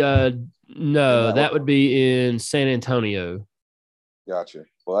 No, that would be in San Antonio. Gotcha.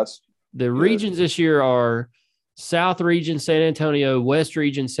 Well, that's the good. Regions this year are South region, San Antonio; West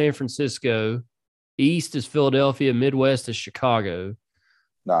region, San Francisco; East is Philadelphia; Midwest is Chicago.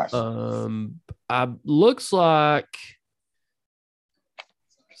 Nice. Looks like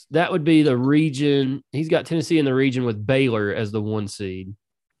that would be the region. He's got Tennessee in the region with Baylor as the 1 seed.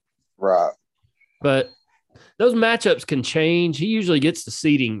 Right. But those matchups can change. He usually gets the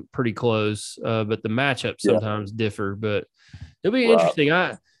seeding pretty close, but the matchups sometimes differ. But it'll be interesting.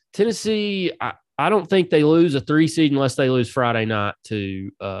 Tennessee, I don't think they lose a 3 seed unless they lose Friday night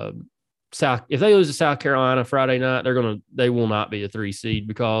to South. If they lose to South Carolina Friday night, they will not be a 3 seed,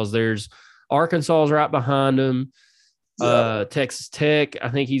 because there's Arkansas is right behind them. Texas Tech, I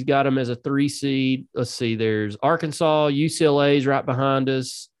think he's got them as a 3 seed. Let's see, there's Arkansas, UCLA is right behind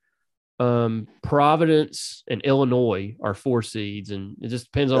us. Providence and Illinois are 4 seeds, and it just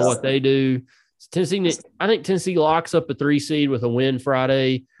depends on what they do. I think Tennessee locks up a 3 seed with a win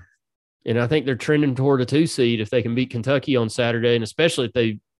Friday, and I think they're trending toward a 2 seed if they can beat Kentucky on Saturday, and especially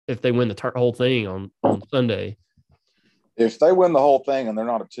if they win the whole thing on Sunday. If they win the whole thing and they're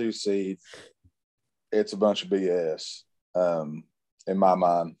not a 2 seed, it's a bunch of BS, in my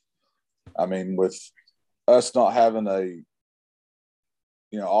mind. I mean, with us not having all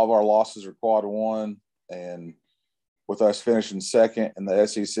of our losses are quad 1, and with us finishing second in the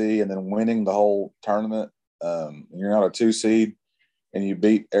SEC and then winning the whole tournament, you're not a 2 seed and you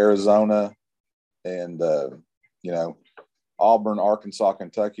beat Arizona and, Auburn, Arkansas,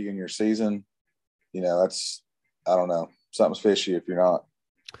 Kentucky in your season, that's, I don't know, something's fishy if you're not.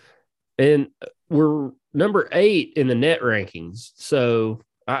 And we're number 8 in the net rankings. So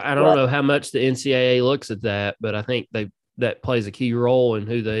I don't know how much the NCAA looks at that, but I think that plays a key role in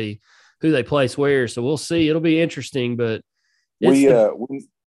who they who they place where. So we'll see. It'll be interesting, but we go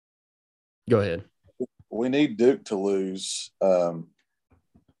ahead. We need Duke to lose in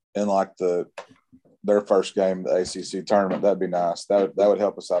like their first game of the ACC tournament. That'd be nice. That would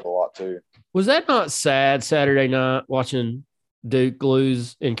help us out a lot too. Was that not sad Saturday night watching Duke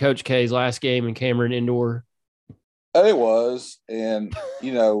lose in Coach K's last game in Cameron Indoor? It was, and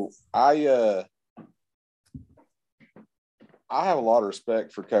you know, I have a lot of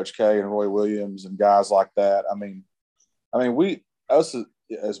respect for Coach K and Roy Williams and guys like that. I mean, us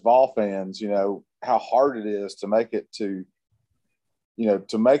as Vol fans, you know how hard it is to make it to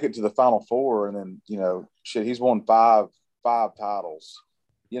the Final Four, and then shit, he's won five titles,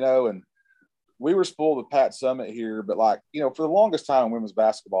 and we were spoiled with Pat Summitt here, but for the longest time in women's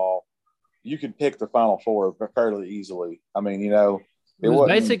basketball, you could pick the Final Four fairly easily. I mean, it was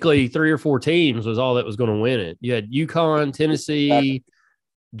basically 3 or 4 teams was all that was going to win it. You had UConn, Tennessee,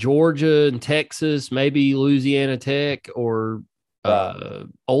 Georgia, and Texas, maybe Louisiana Tech or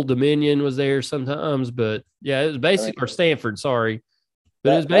Old Dominion was there sometimes. But, yeah, it was basically – or Stanford, sorry.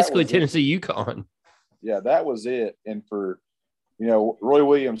 But it was basically Tennessee, UConn. Yeah, that was it. And for, Roy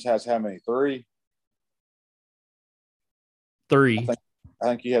Williams has how many? 3? 3. I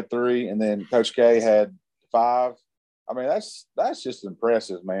think he had 3, and then Coach K had 5. I mean, that's just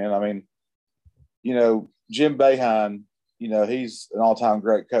impressive, man. I mean, Jim Boeheim, he's an all-time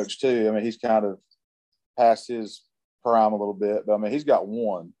great coach too. I mean, he's kind of past his prime a little bit, but I mean, he's got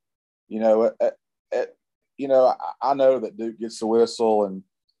 1. I know that Duke gets the whistle and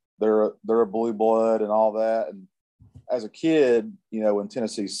they're a blue blood and all that. And as a kid, when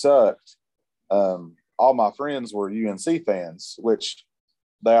Tennessee sucked, all my friends were UNC fans, which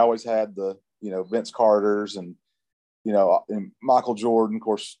they always had the, Vince Carters and Michael Jordan. Of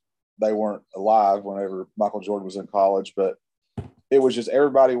course, they weren't alive whenever Michael Jordan was in college, but it was just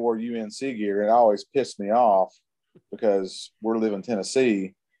everybody wore UNC gear, and it always pissed me off because we're living in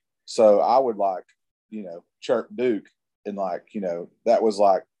Tennessee. So I would chirp Duke, and that was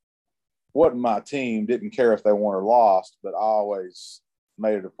wasn't my team, didn't care if they won or lost, but I always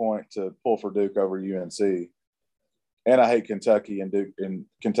made it a point to pull for Duke over UNC. And I hate Kentucky, and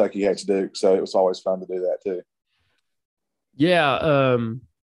Kentucky hates Duke, so it was always fun to do that too. Yeah,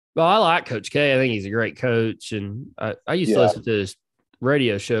 well, I like Coach K. I think he's a great coach, and I used to listen to this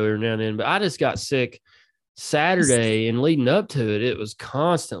radio show every now and then, but I just got sick Saturday and leading up to it. It was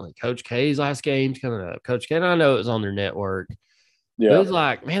constantly Coach K's last game's coming up. Coach K, and I know it was on their network. Yeah, it was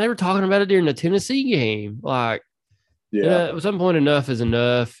man, they were talking about it during the Tennessee game. At some point, enough is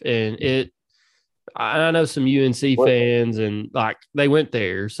enough, and I know some UNC fans, and they went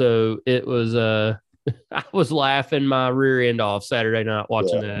there, so it was. I was laughing my rear end off Saturday night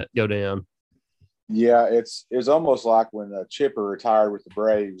watching that go down. Yeah, it's almost like when Chipper retired with the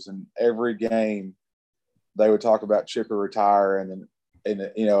Braves, and every game they would talk about Chipper retiring,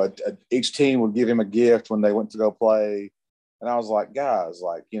 and each team would give him a gift when they went to go play. And I was like, guys,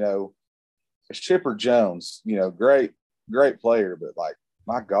 it's Chipper Jones, great player, but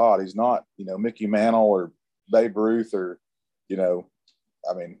my God, he's not, Mickey Mantle or Babe Ruth or, I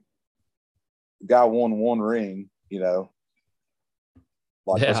mean, the guy won 1 ring,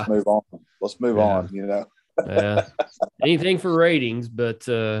 let's move on. Let's move on, Yeah. Anything for ratings, but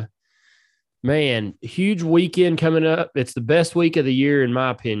man, huge weekend coming up. It's the best week of the year, in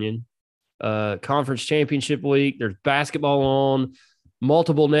my opinion. Conference championship week. There's basketball on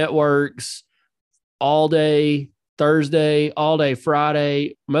multiple networks all day Thursday, all day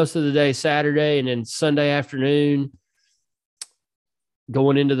Friday, most of the day Saturday, and then Sunday afternoon.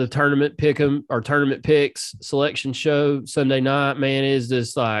 Going into the tournament pick'em or tournament picks selection show Sunday night, man, is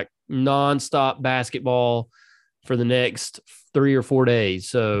this nonstop basketball for the next 3 or 4 days.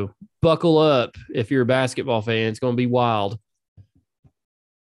 So buckle up if you're a basketball fan. It's going to be wild.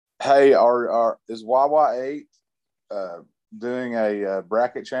 Hey, is YY8 doing a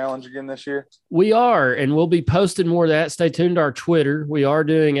bracket challenge again this year? We are, and we'll be posting more of that. Stay tuned to our Twitter. We are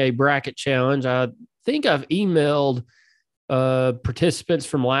doing a bracket challenge. I think I've emailed participants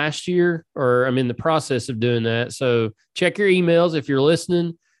from last year, or I'm in the process of doing that. So check your emails if you're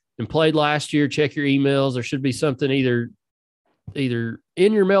listening and played last year. Check your emails. There should be something either in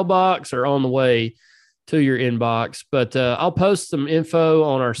your mailbox or on the way to your inbox. But I'll post some info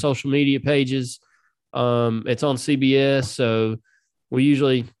on our social media pages. It's on CBS, so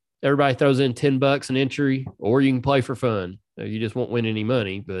everybody throws in $10 an entry, or you can play for fun. You just won't win any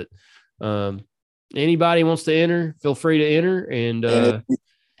money, but anybody wants to enter, feel free to enter. And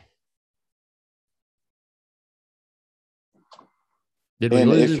Did we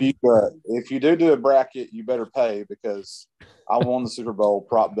And lose if you do a bracket, you better pay, because I won the Super Bowl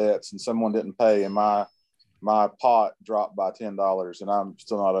prop bets and someone didn't pay, and my pot dropped by $10, and I'm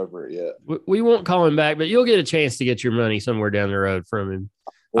still not over it yet. We won't call him back, but you'll get a chance to get your money somewhere down the road from him.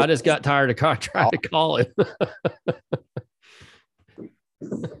 I just got tired of trying to call him.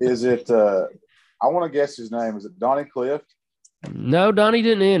 Is it? I want to guess his name. Is it Donnie Clift? No, Donnie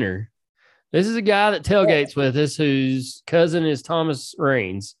didn't enter. This is a guy that tailgates with us whose cousin is Thomas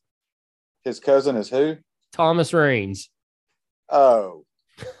Raines. His cousin is who? Thomas Raines. Oh,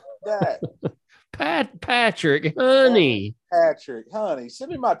 that Patrick, honey. Patrick, honey,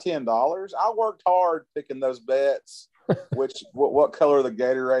 send me my $10. I worked hard picking those bets. What color the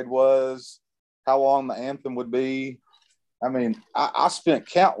Gatorade was, how long the anthem would be. I mean, I spent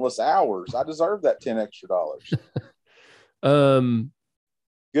countless hours. I deserve that $10 extra.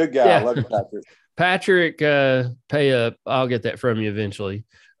 Good guy. Yeah. Love you, Patrick. Patrick, pay up. I'll get that from you eventually.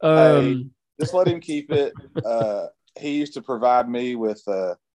 Hey, just let him keep it. He used to provide me with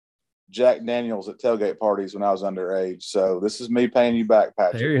Jack Daniels at tailgate parties when I was underage. So this is me paying you back,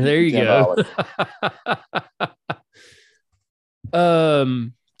 Patrick. There you go.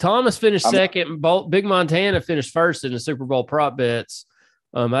 Thomas finished second. Big Montana finished first in the Super Bowl prop bets.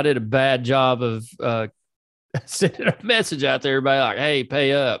 I did a bad job of sending a message out to everybody like, hey,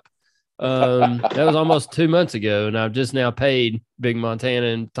 pay up. That was almost 2 months ago, and I've just now paid Big Montana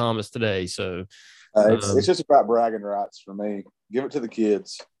and Thomas today. So it's just about bragging rights for me. Give it to the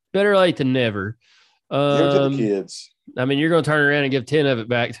kids. Better late than never. Give it to the kids. I mean, you're going to turn around and give 10 of it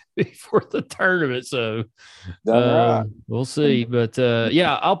back before the tournament. So right. We'll see. But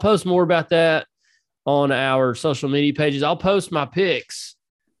yeah, I'll post more about that on our social media pages. I'll post my picks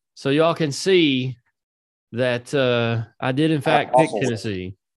so y'all can see that I did, in fact, pick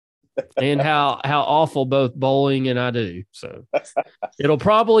Tennessee and how awful both bowling and I do. So it'll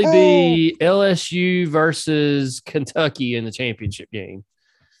probably be LSU versus Kentucky in the championship game.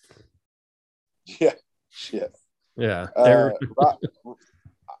 Yeah. Shit. Yeah.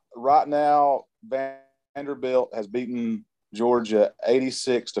 Right now, Vanderbilt has beaten Georgia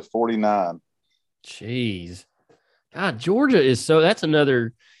 86-49. Jeez. God, Georgia is that's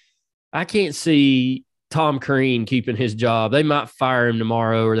another – I can't see Tom Crean keeping his job. They might fire him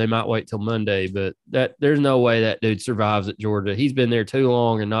tomorrow or they might wait till Monday, but there's no way that dude survives at Georgia. He's been there too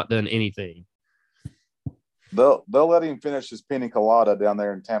long and not done anything. They'll let him finish his pina colada down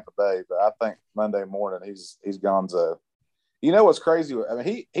there in Tampa Bay, but I think Monday morning he's gonzo. You know what's crazy? I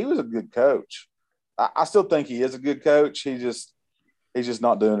mean, he was a good coach. I still think he is a good coach. He's just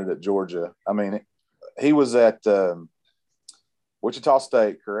not doing it at Georgia. I mean, he was at Wichita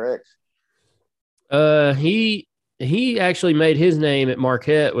State, correct? He actually made his name at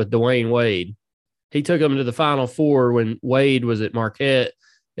Marquette with Dwayne Wade. He took him to the Final Four when Wade was at Marquette,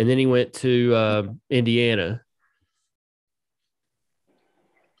 and then he went to Indiana.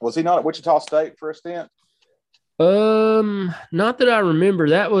 Was he not at Wichita State for a stint? Not that I remember.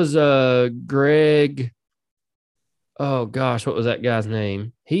 That was Greg. Oh gosh, what was that guy's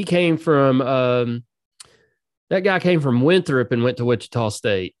name? He came from that guy came from Winthrop and went to Wichita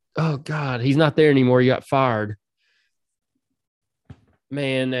State. Oh God, he's not there anymore. He got fired.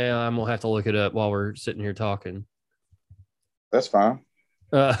 Man, now I'm gonna have to look it up while we're sitting here talking. That's fine.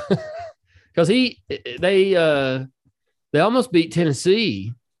 Because they almost beat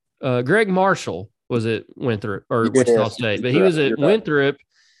Tennessee. Greg Marshall was at Winthrop or Wichita State, but he was at Winthrop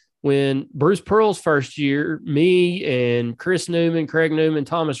when Bruce Pearl's first year. Me and Chris Newman, Craig Newman,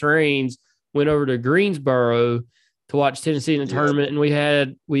 Thomas Raines went over to Greensboro to watch Tennessee in the tournament, and we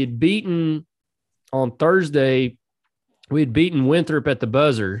had beaten on Thursday. We had beaten Winthrop at the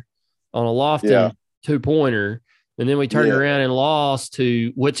buzzer on a Lofton 2-pointer, and then we turned around and lost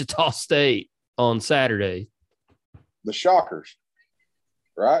to Wichita State on Saturday. The Shockers,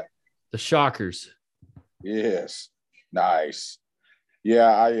 right? The Shockers. Yes, nice.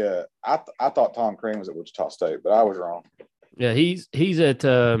 Yeah, I thought Tom Crean was at Wichita State, but I was wrong. Yeah, he's at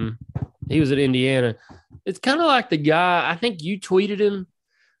he was at Indiana. It's kind of like the guy, I think you tweeted him.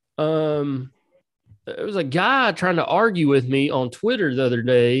 There was a guy trying to argue with me on Twitter the other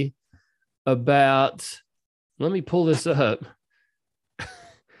day about, let me pull this up.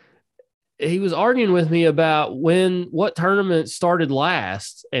 He was arguing with me about what tournament started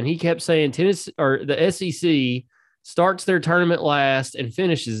last, and he kept saying Tennessee or the SEC starts their tournament last and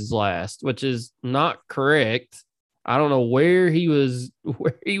finishes last, which is not correct. I don't know where he was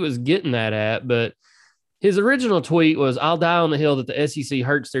getting that at, but his original tweet was, "I'll die on the hill that the SEC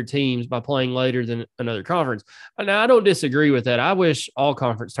hurts their teams by playing later than another conference." Now, I don't disagree with that. I wish all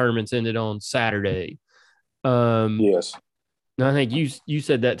conference tournaments ended on Saturday. Yes. And I think you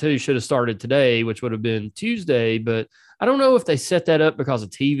said that too. Should have started today, which would have been Tuesday. But I don't know if they set that up because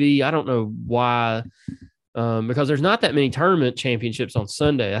of TV. I don't know why. Because there's not that many tournament championships on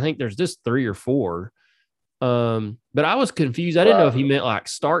Sunday. I think there's just 3 or 4. But I was confused. I didn't know if he meant like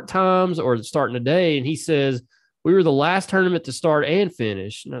start times or starting today. And he says we were the last tournament to start and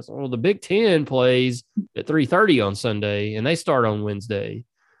finish. And I said, well, the Big Ten plays at 3:30 on Sunday, and they start on Wednesday.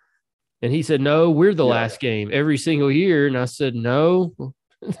 And he said, no, we're the last game every single year. And I said, no,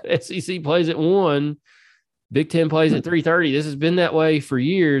 SEC plays at 1. Big Ten plays at 3:30. This has been that way for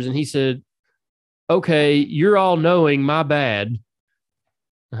years. And he said, okay, you're all knowing, my bad.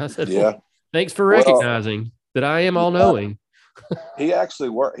 I said, well, thanks for recognizing that I am all knowing. He actually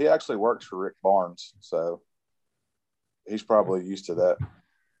works for Rick Barnes, so he's probably used to that.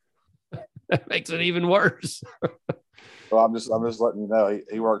 That makes it even worse. Well, I'm just letting you know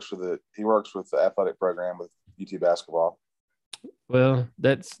he works with the athletic program with UT basketball. Well,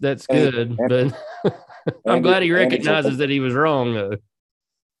 that's good, but I'm glad he recognizes that he was wrong though.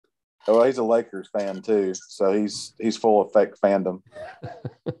 Well, he's a Lakers fan too, so he's full of fake fandom.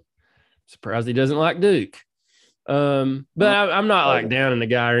 Surprised he doesn't like Duke. But I'm not like down in the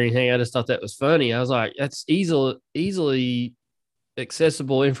guy or anything. I just thought that was funny. I was like, that's easily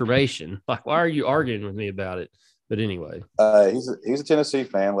accessible information. Like, why are you arguing with me about it? But anyway, he's a Tennessee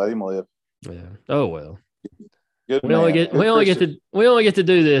fan. Let him live. Yeah. Oh well. Good. We only get to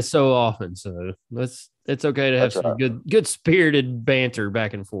do this so often, so it's okay to have some good spirited banter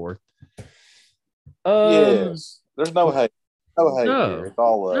back and forth. Yes. There's no hate. No hate here. It's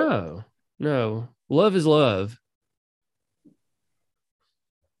all love. No. Love is love.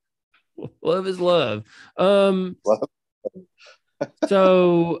 Love is love.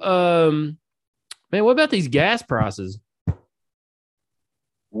 So, man, what about these gas prices?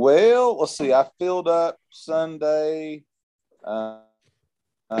 Well, let's see. I filled up Sunday. Filled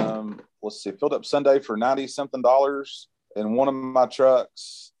up Sunday for $90-something in one of my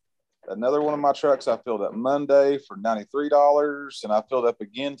trucks. Another one of my trucks I filled up Monday for $93, and I filled up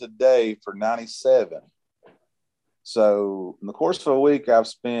again today for $97. So in the course of a week, I've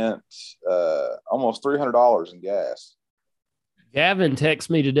spent almost $300 in gas. Gavin texted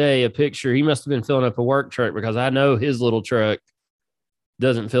me today a picture. He must have been filling up a work truck because I know his little truck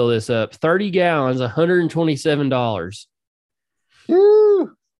doesn't fill this up. 30 gallons, $127.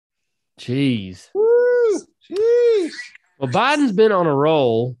 Woo. Jeez. Woo. Jeez. Well, Biden's been on a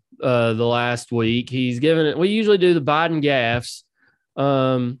roll the last week. He's given it. We usually do the Biden gaffes.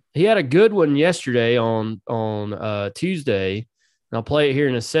 He had a good one yesterday on Tuesday, and I'll play it here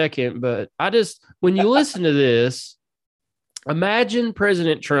in a second. But when you listen to this, imagine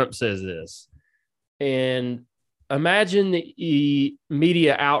President Trump says this, and imagine the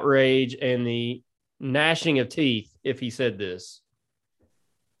media outrage and the gnashing of teeth if he said this.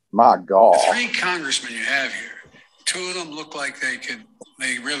 My God. The 3 congressmen you have here, 2 of them look like they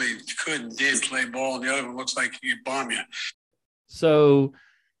really could and did play ball, and the other one looks like he could bomb you. So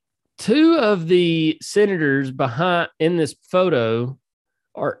 2 of the senators behind in this photo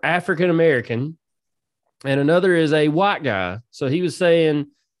are African American, and another is a white guy. So he was saying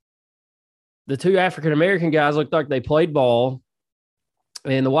the 2 African American guys looked like they played ball,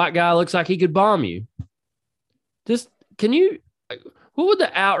 and the white guy looks like he could bomb you. What would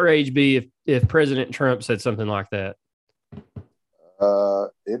the outrage be if President Trump said something like that?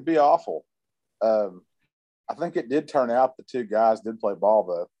 It'd be awful. I think it did turn out the 2 guys did play ball,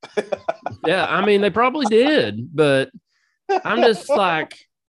 though. Yeah, I mean, they probably did, but I'm just like,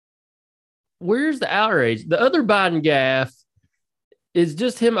 where's the outrage? The other Biden gaffe is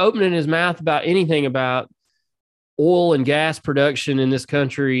just him opening his mouth about anything about oil and gas production in this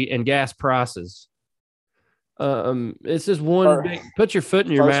country and gas prices. It's just one big, put your foot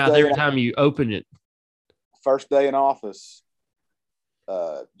in your mouth every time you open it. First day in office,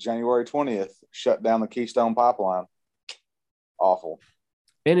 January 20th, shut down the Keystone Pipeline. Awful.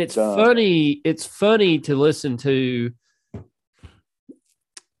 And it's funny. It's funny to listen to.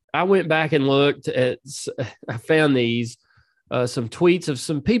 I went back and looked at, I found these, some tweets of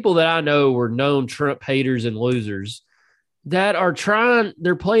some people that I know were known Trump haters and losers that are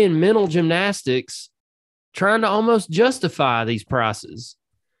they're playing mental gymnastics, trying to almost justify these prices.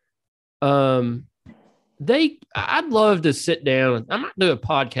 I'd love to sit down. I might do a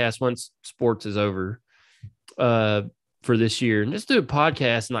podcast once sports is over for this year, and just do a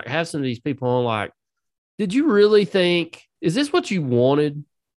podcast and like have some of these people on. Like, did you really think? Is this what you wanted?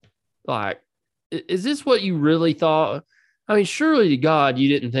 Like, is this what you really thought? I mean, surely to God, you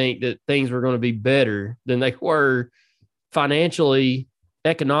didn't think that things were going to be better than they were financially,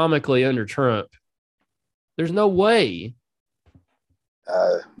 economically under Trump. There's no way.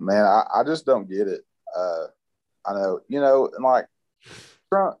 Man, I just don't get it. I know, and like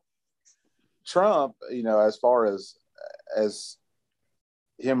Trump, as far as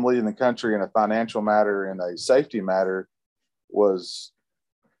him leading the country in a financial matter and a safety matter was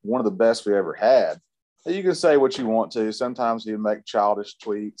one of the best we ever had. You can say what you want to. Sometimes he'd make childish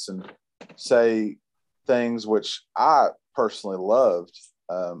tweets and say things which I personally loved.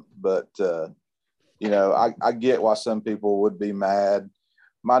 But I get why some people would be mad.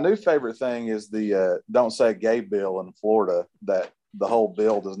 My new favorite thing is the Don't Say Gay bill in Florida, that the whole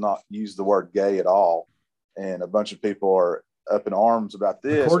bill does not use the word gay at all. And a bunch of people are up in arms about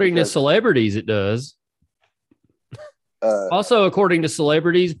this. According to celebrities, it does. Also, according to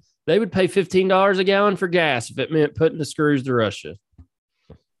celebrities, they would pay $15 a gallon for gas if it meant putting the screws to Russia.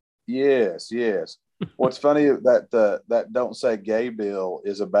 Yes. What's funny that Don't Say Gay bill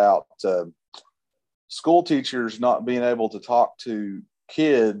is about school teachers not being able to talk to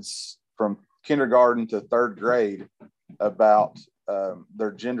kids from kindergarten to third grade about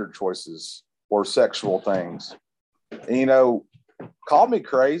their gender choices or sexual things. And, call me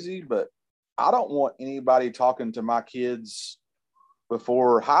crazy, but I don't want anybody talking to my kids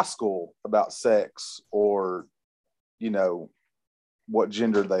before high school about sex or, what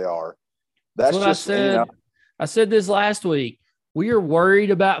gender they are. That's what just, I said. I said this last week. We are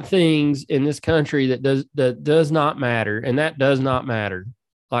worried about things in this country that does not matter, and that does not matter.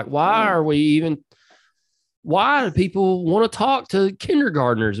 Like, why do people want to talk to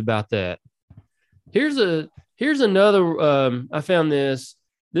kindergartners about that? Here's another. I found this.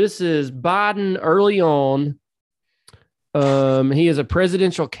 This is Biden early on. He is a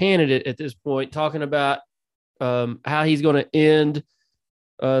presidential candidate at this point, talking about how he's going to end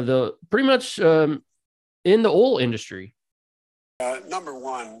in the oil industry. Number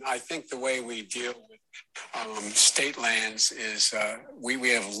one, I think the way we deal with state lands is we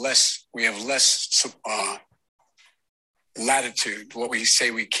have less latitude, what we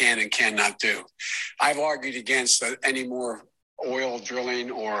say we can and cannot do. I've argued against any more oil drilling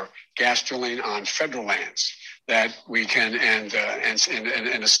or gas drilling on federal lands, that we can and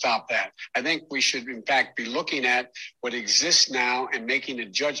to stop that. I think we should, in fact, be looking at what exists now and making a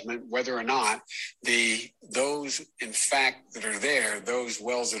judgment whether or not those in fact that are there, those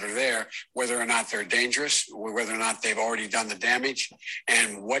wells that are there, whether or not they're dangerous, or whether or not they've already done the damage,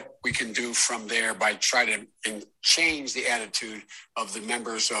 and what we can do from there by trying to change the attitude of the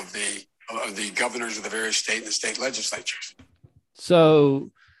members of the governors of the various state and the state legislatures.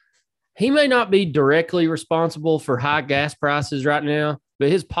 So he may not be directly responsible for high gas prices right now, but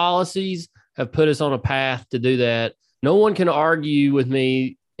his policies have put us on a path to do that. No one can argue with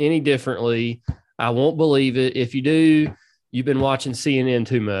me any differently. I won't believe it. If you do, you've been watching CNN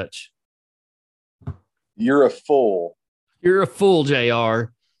too much. You're a fool. You're a fool,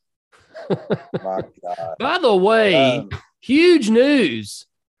 JR. My God. By the way, huge news.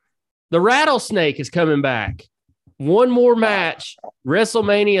 The rattlesnake is coming back. One more match,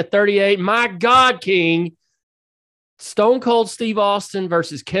 WrestleMania 38. My God, King. Stone Cold Steve Austin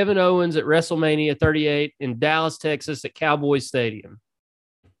versus Kevin Owens at WrestleMania 38 in Dallas, Texas at Cowboys Stadium.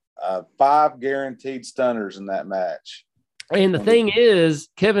 5 guaranteed stunners in that match. And the thing is,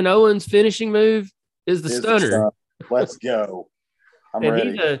 Kevin Owens' finishing move is the stunner. Let's go. I'm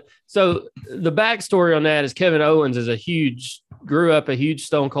ready. So the backstory on that is Kevin Owens grew up a huge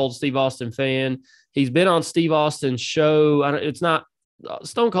Stone Cold Steve Austin fan. He's been on Steve Austin's show.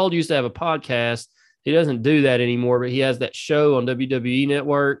 Stone Cold used to have a podcast. He doesn't do that anymore, but he has that show on WWE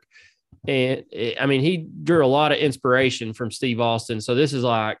Network. And he drew a lot of inspiration from Steve Austin. So this is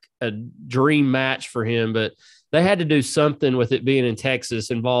like a dream match for him, but they had to do something with it being in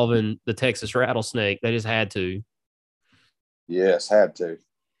Texas involving the Texas rattlesnake. They just had to. Yes, had to.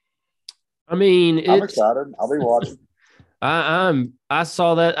 I'm excited. I'll be watching. I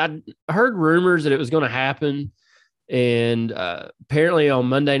saw that. I heard rumors that it was going to happen. And apparently on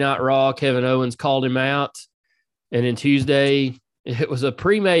Monday Night Raw, Kevin Owens called him out. And then Tuesday, it was a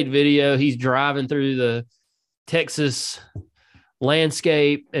pre-made video. He's driving through the Texas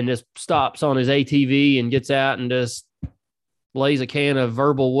landscape and just stops on his ATV and gets out and just lays a can of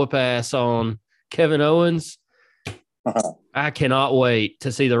verbal whoop ass on Kevin Owens. I cannot wait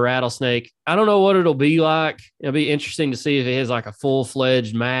to see the rattlesnake. I don't know what it'll be like. It'll be interesting to see if it has like a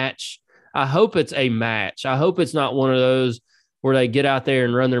full-fledged match. I hope it's a match. I hope it's not one of those where they get out there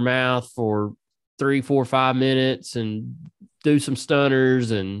and run their mouth for 3, 4, 5 minutes and do some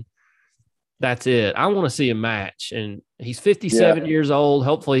stunners and that's it. I want to see a match. And he's 57 years old.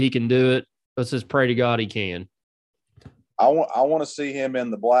 Hopefully he can do it. Let's just pray to God he can. I want to see him in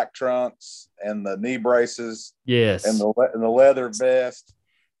the black trunks and the knee braces. Yes. And the leather vest.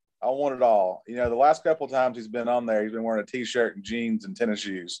 I want it all. The last couple of times he's been on there, he's been wearing a T-shirt and jeans and tennis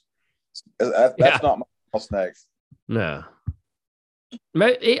shoes. That's not my snake. No.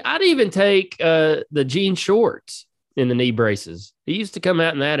 I'd even take the jean shorts in the knee braces. He used to come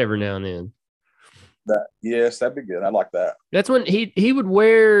out in that every now and then. Yes, that'd be good. I like that. That's when he would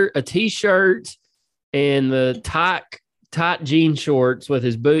wear a T-shirt and the tight jean shorts with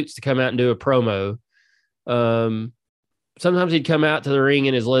his boots to come out and do a promo. Sometimes he'd come out to the ring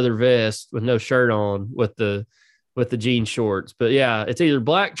in his leather vest with no shirt on with the jean shorts. But yeah, it's either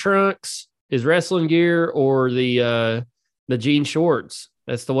black trunks, his wrestling gear, or the jean shorts.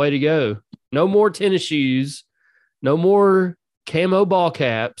 That's the way to go. No more tennis shoes. No more camo ball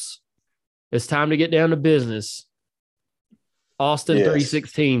caps. It's time to get down to business. Austin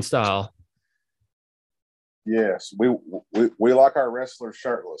 316 style. Yes, we like our wrestlers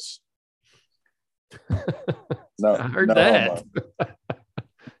shirtless. No, I heard that.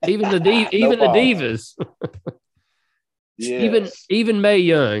 even the divas. Yes. Even Mae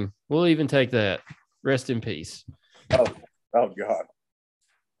Young. We'll even take that. Rest in peace. Oh God.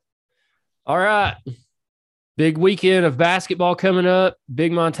 All right. Big weekend of basketball coming up.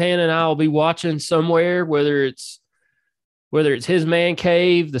 Big Montana and I will be watching somewhere, whether it's his man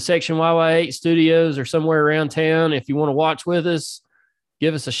cave, the Section YY8 studios, or somewhere around town. If you want to watch with us,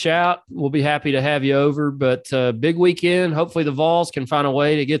 give us a shout. We'll be happy to have you over. But big weekend. Hopefully the Vols can find a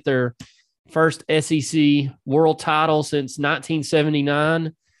way to get their first SEC world title since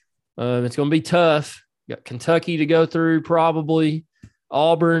 1979. It's going to be tough. Got Kentucky to go through, probably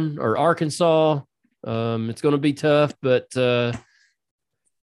Auburn or Arkansas. It's going to be tough, but so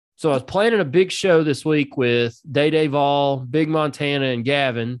I was planning a big show this week with Day Vol, Big Montana, and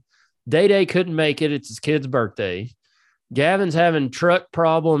Gavin. Day couldn't make it. It's his kid's birthday. Gavin's having truck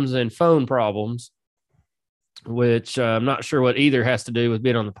problems and phone problems, which I'm not sure what either has to do with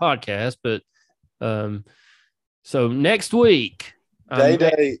being on the podcast, but so next week.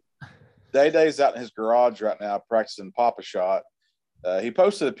 Day's out in his garage right now practicing Papa Shot. He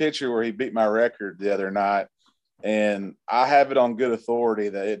posted a picture where he beat my record the other night, and I have it on good authority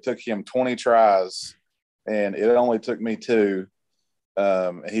that it took him 20 tries, and it only took me 2.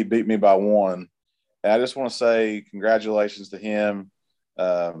 He beat me by 1. And I just want to say congratulations to him.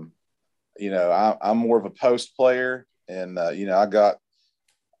 I'm more of a post player, and I'm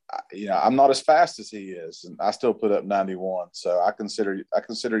not as fast as he is, and I still put up 91. So I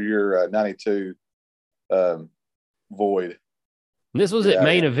consider your 92 void. This was at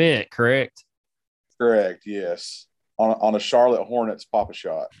main event, correct? Correct, yes. On a Charlotte Hornets Papa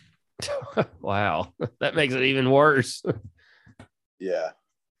Shot. Wow. That makes it even worse. Yeah.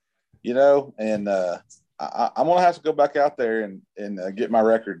 And I'm going to have to go back out there and get my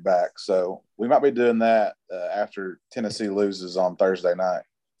record back. So we might be doing that after Tennessee loses on Thursday night.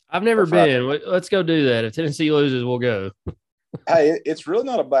 I've never been. Let's go do that. If Tennessee loses, we'll go. Hey, it's really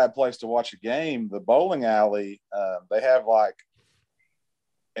not a bad place to watch a game. The bowling alley, they have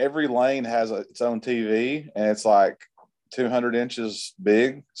every lane has its own TV, and it's 200 inches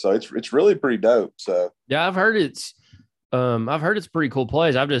big. So it's really pretty dope. So yeah, I've heard it's a pretty cool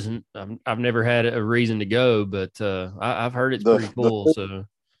place. I've never had a reason to go, but I've heard it's pretty cool. So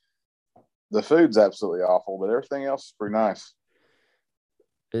the food's absolutely awful, but everything else is pretty nice.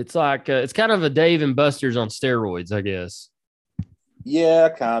 It's it's kind of a Dave and Buster's on steroids, I guess. Yeah,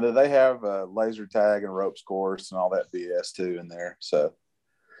 kind of. They have laser tag and ropes course and all that BS too in there. So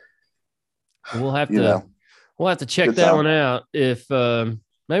we'll have to check that one out. If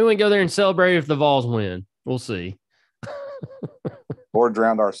maybe we can go there and celebrate if the Vols win. We'll see. Or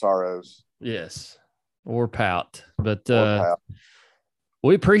drown our sorrows. Yes. Or pout. But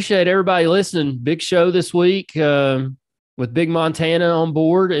we appreciate everybody listening. Big show this week with Big Montana on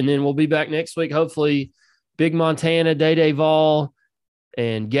board. And then we'll be back next week. Hopefully Big Montana, Day Vol,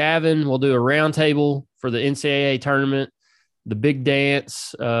 and Gavin will do a roundtable for the NCAA tournament, the big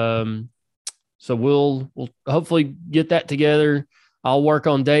dance. So we'll hopefully get that together. I'll work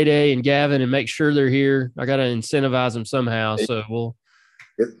on Day and Gavin and make sure they're here. I got to incentivize them somehow. So we'll.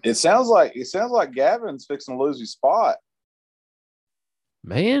 It sounds like Gavin's fixing to lose his spot.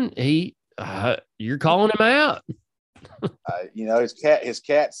 Man, you're calling him out. His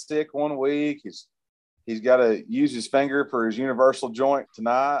cat's sick one week. He's got to use his finger for his universal joint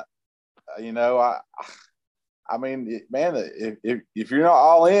tonight. I mean, man, if you're not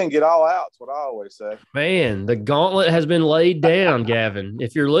all in, get all out. That's what I always say. Man, the gauntlet has been laid down, Gavin.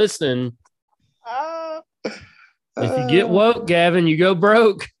 If you're listening, if you get woke, Gavin, you go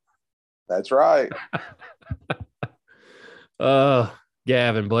broke. That's right.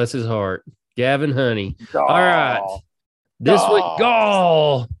 Gavin, bless his heart. Gavin Honey. Gall. All right. This week,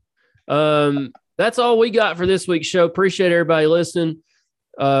 Gall. That's all we got for this week's show. Appreciate everybody listening.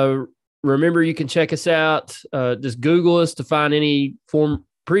 Remember, you can check us out. Just Google us to find any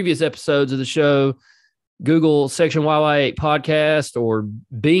previous episodes of the show. Google Section YY8 podcast or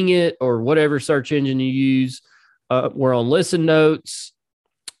Bing it or whatever search engine you use. We're on Listen Notes,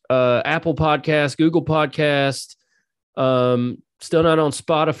 Apple Podcast, Google Podcast. Still not on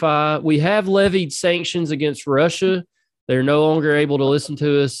Spotify. We have levied sanctions against Russia. They're no longer able to listen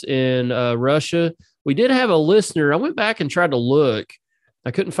to us in Russia. We did have a listener. I went back and tried to look.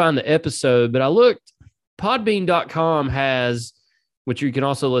 I couldn't find the episode, but I looked. Podbean.com has, which you can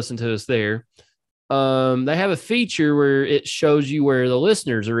also listen to us there. They have a feature where it shows you where the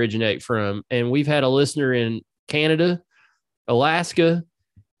listeners originate from. And we've had a listener in Canada, Alaska,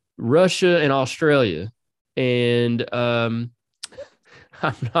 Russia, and Australia. And I'm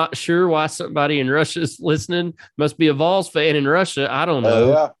not sure why somebody in Russia is listening. Must be a Vols fan in Russia. I don't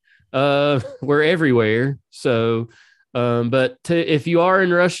know. We're everywhere. So, if you are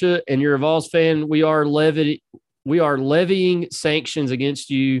in Russia and you're a Vols fan, we are levying sanctions against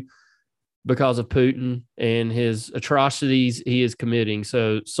you because of Putin and his atrocities he is committing.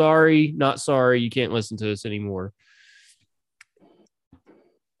 So sorry, not sorry. You can't listen to us anymore.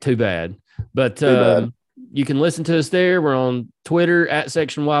 Too bad. But Too bad. You can listen to us there. We're on Twitter at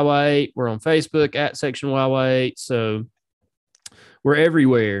Section YY8. We're on Facebook at Section YY8. So we're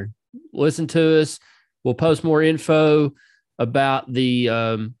everywhere. Listen to us. We'll post more info about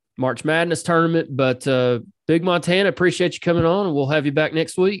the March Madness tournament. But Big Montana, appreciate you coming on, and we'll have you back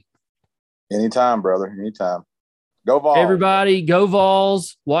next week. Anytime, brother. Anytime. Go Vols. Everybody, go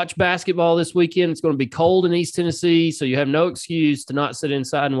Vols. Watch basketball this weekend. It's going to be cold in East Tennessee, so you have no excuse to not sit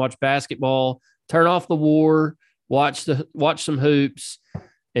inside and watch basketball. Turn off the war, watch some hoops,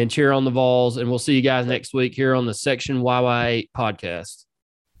 and cheer on the Vols. And we'll see you guys next week here on the Section YY8 podcast.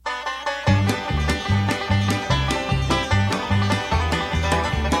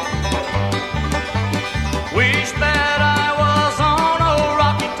 Wish that I was on a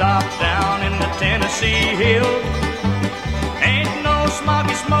rocky top down in the Tennessee hills.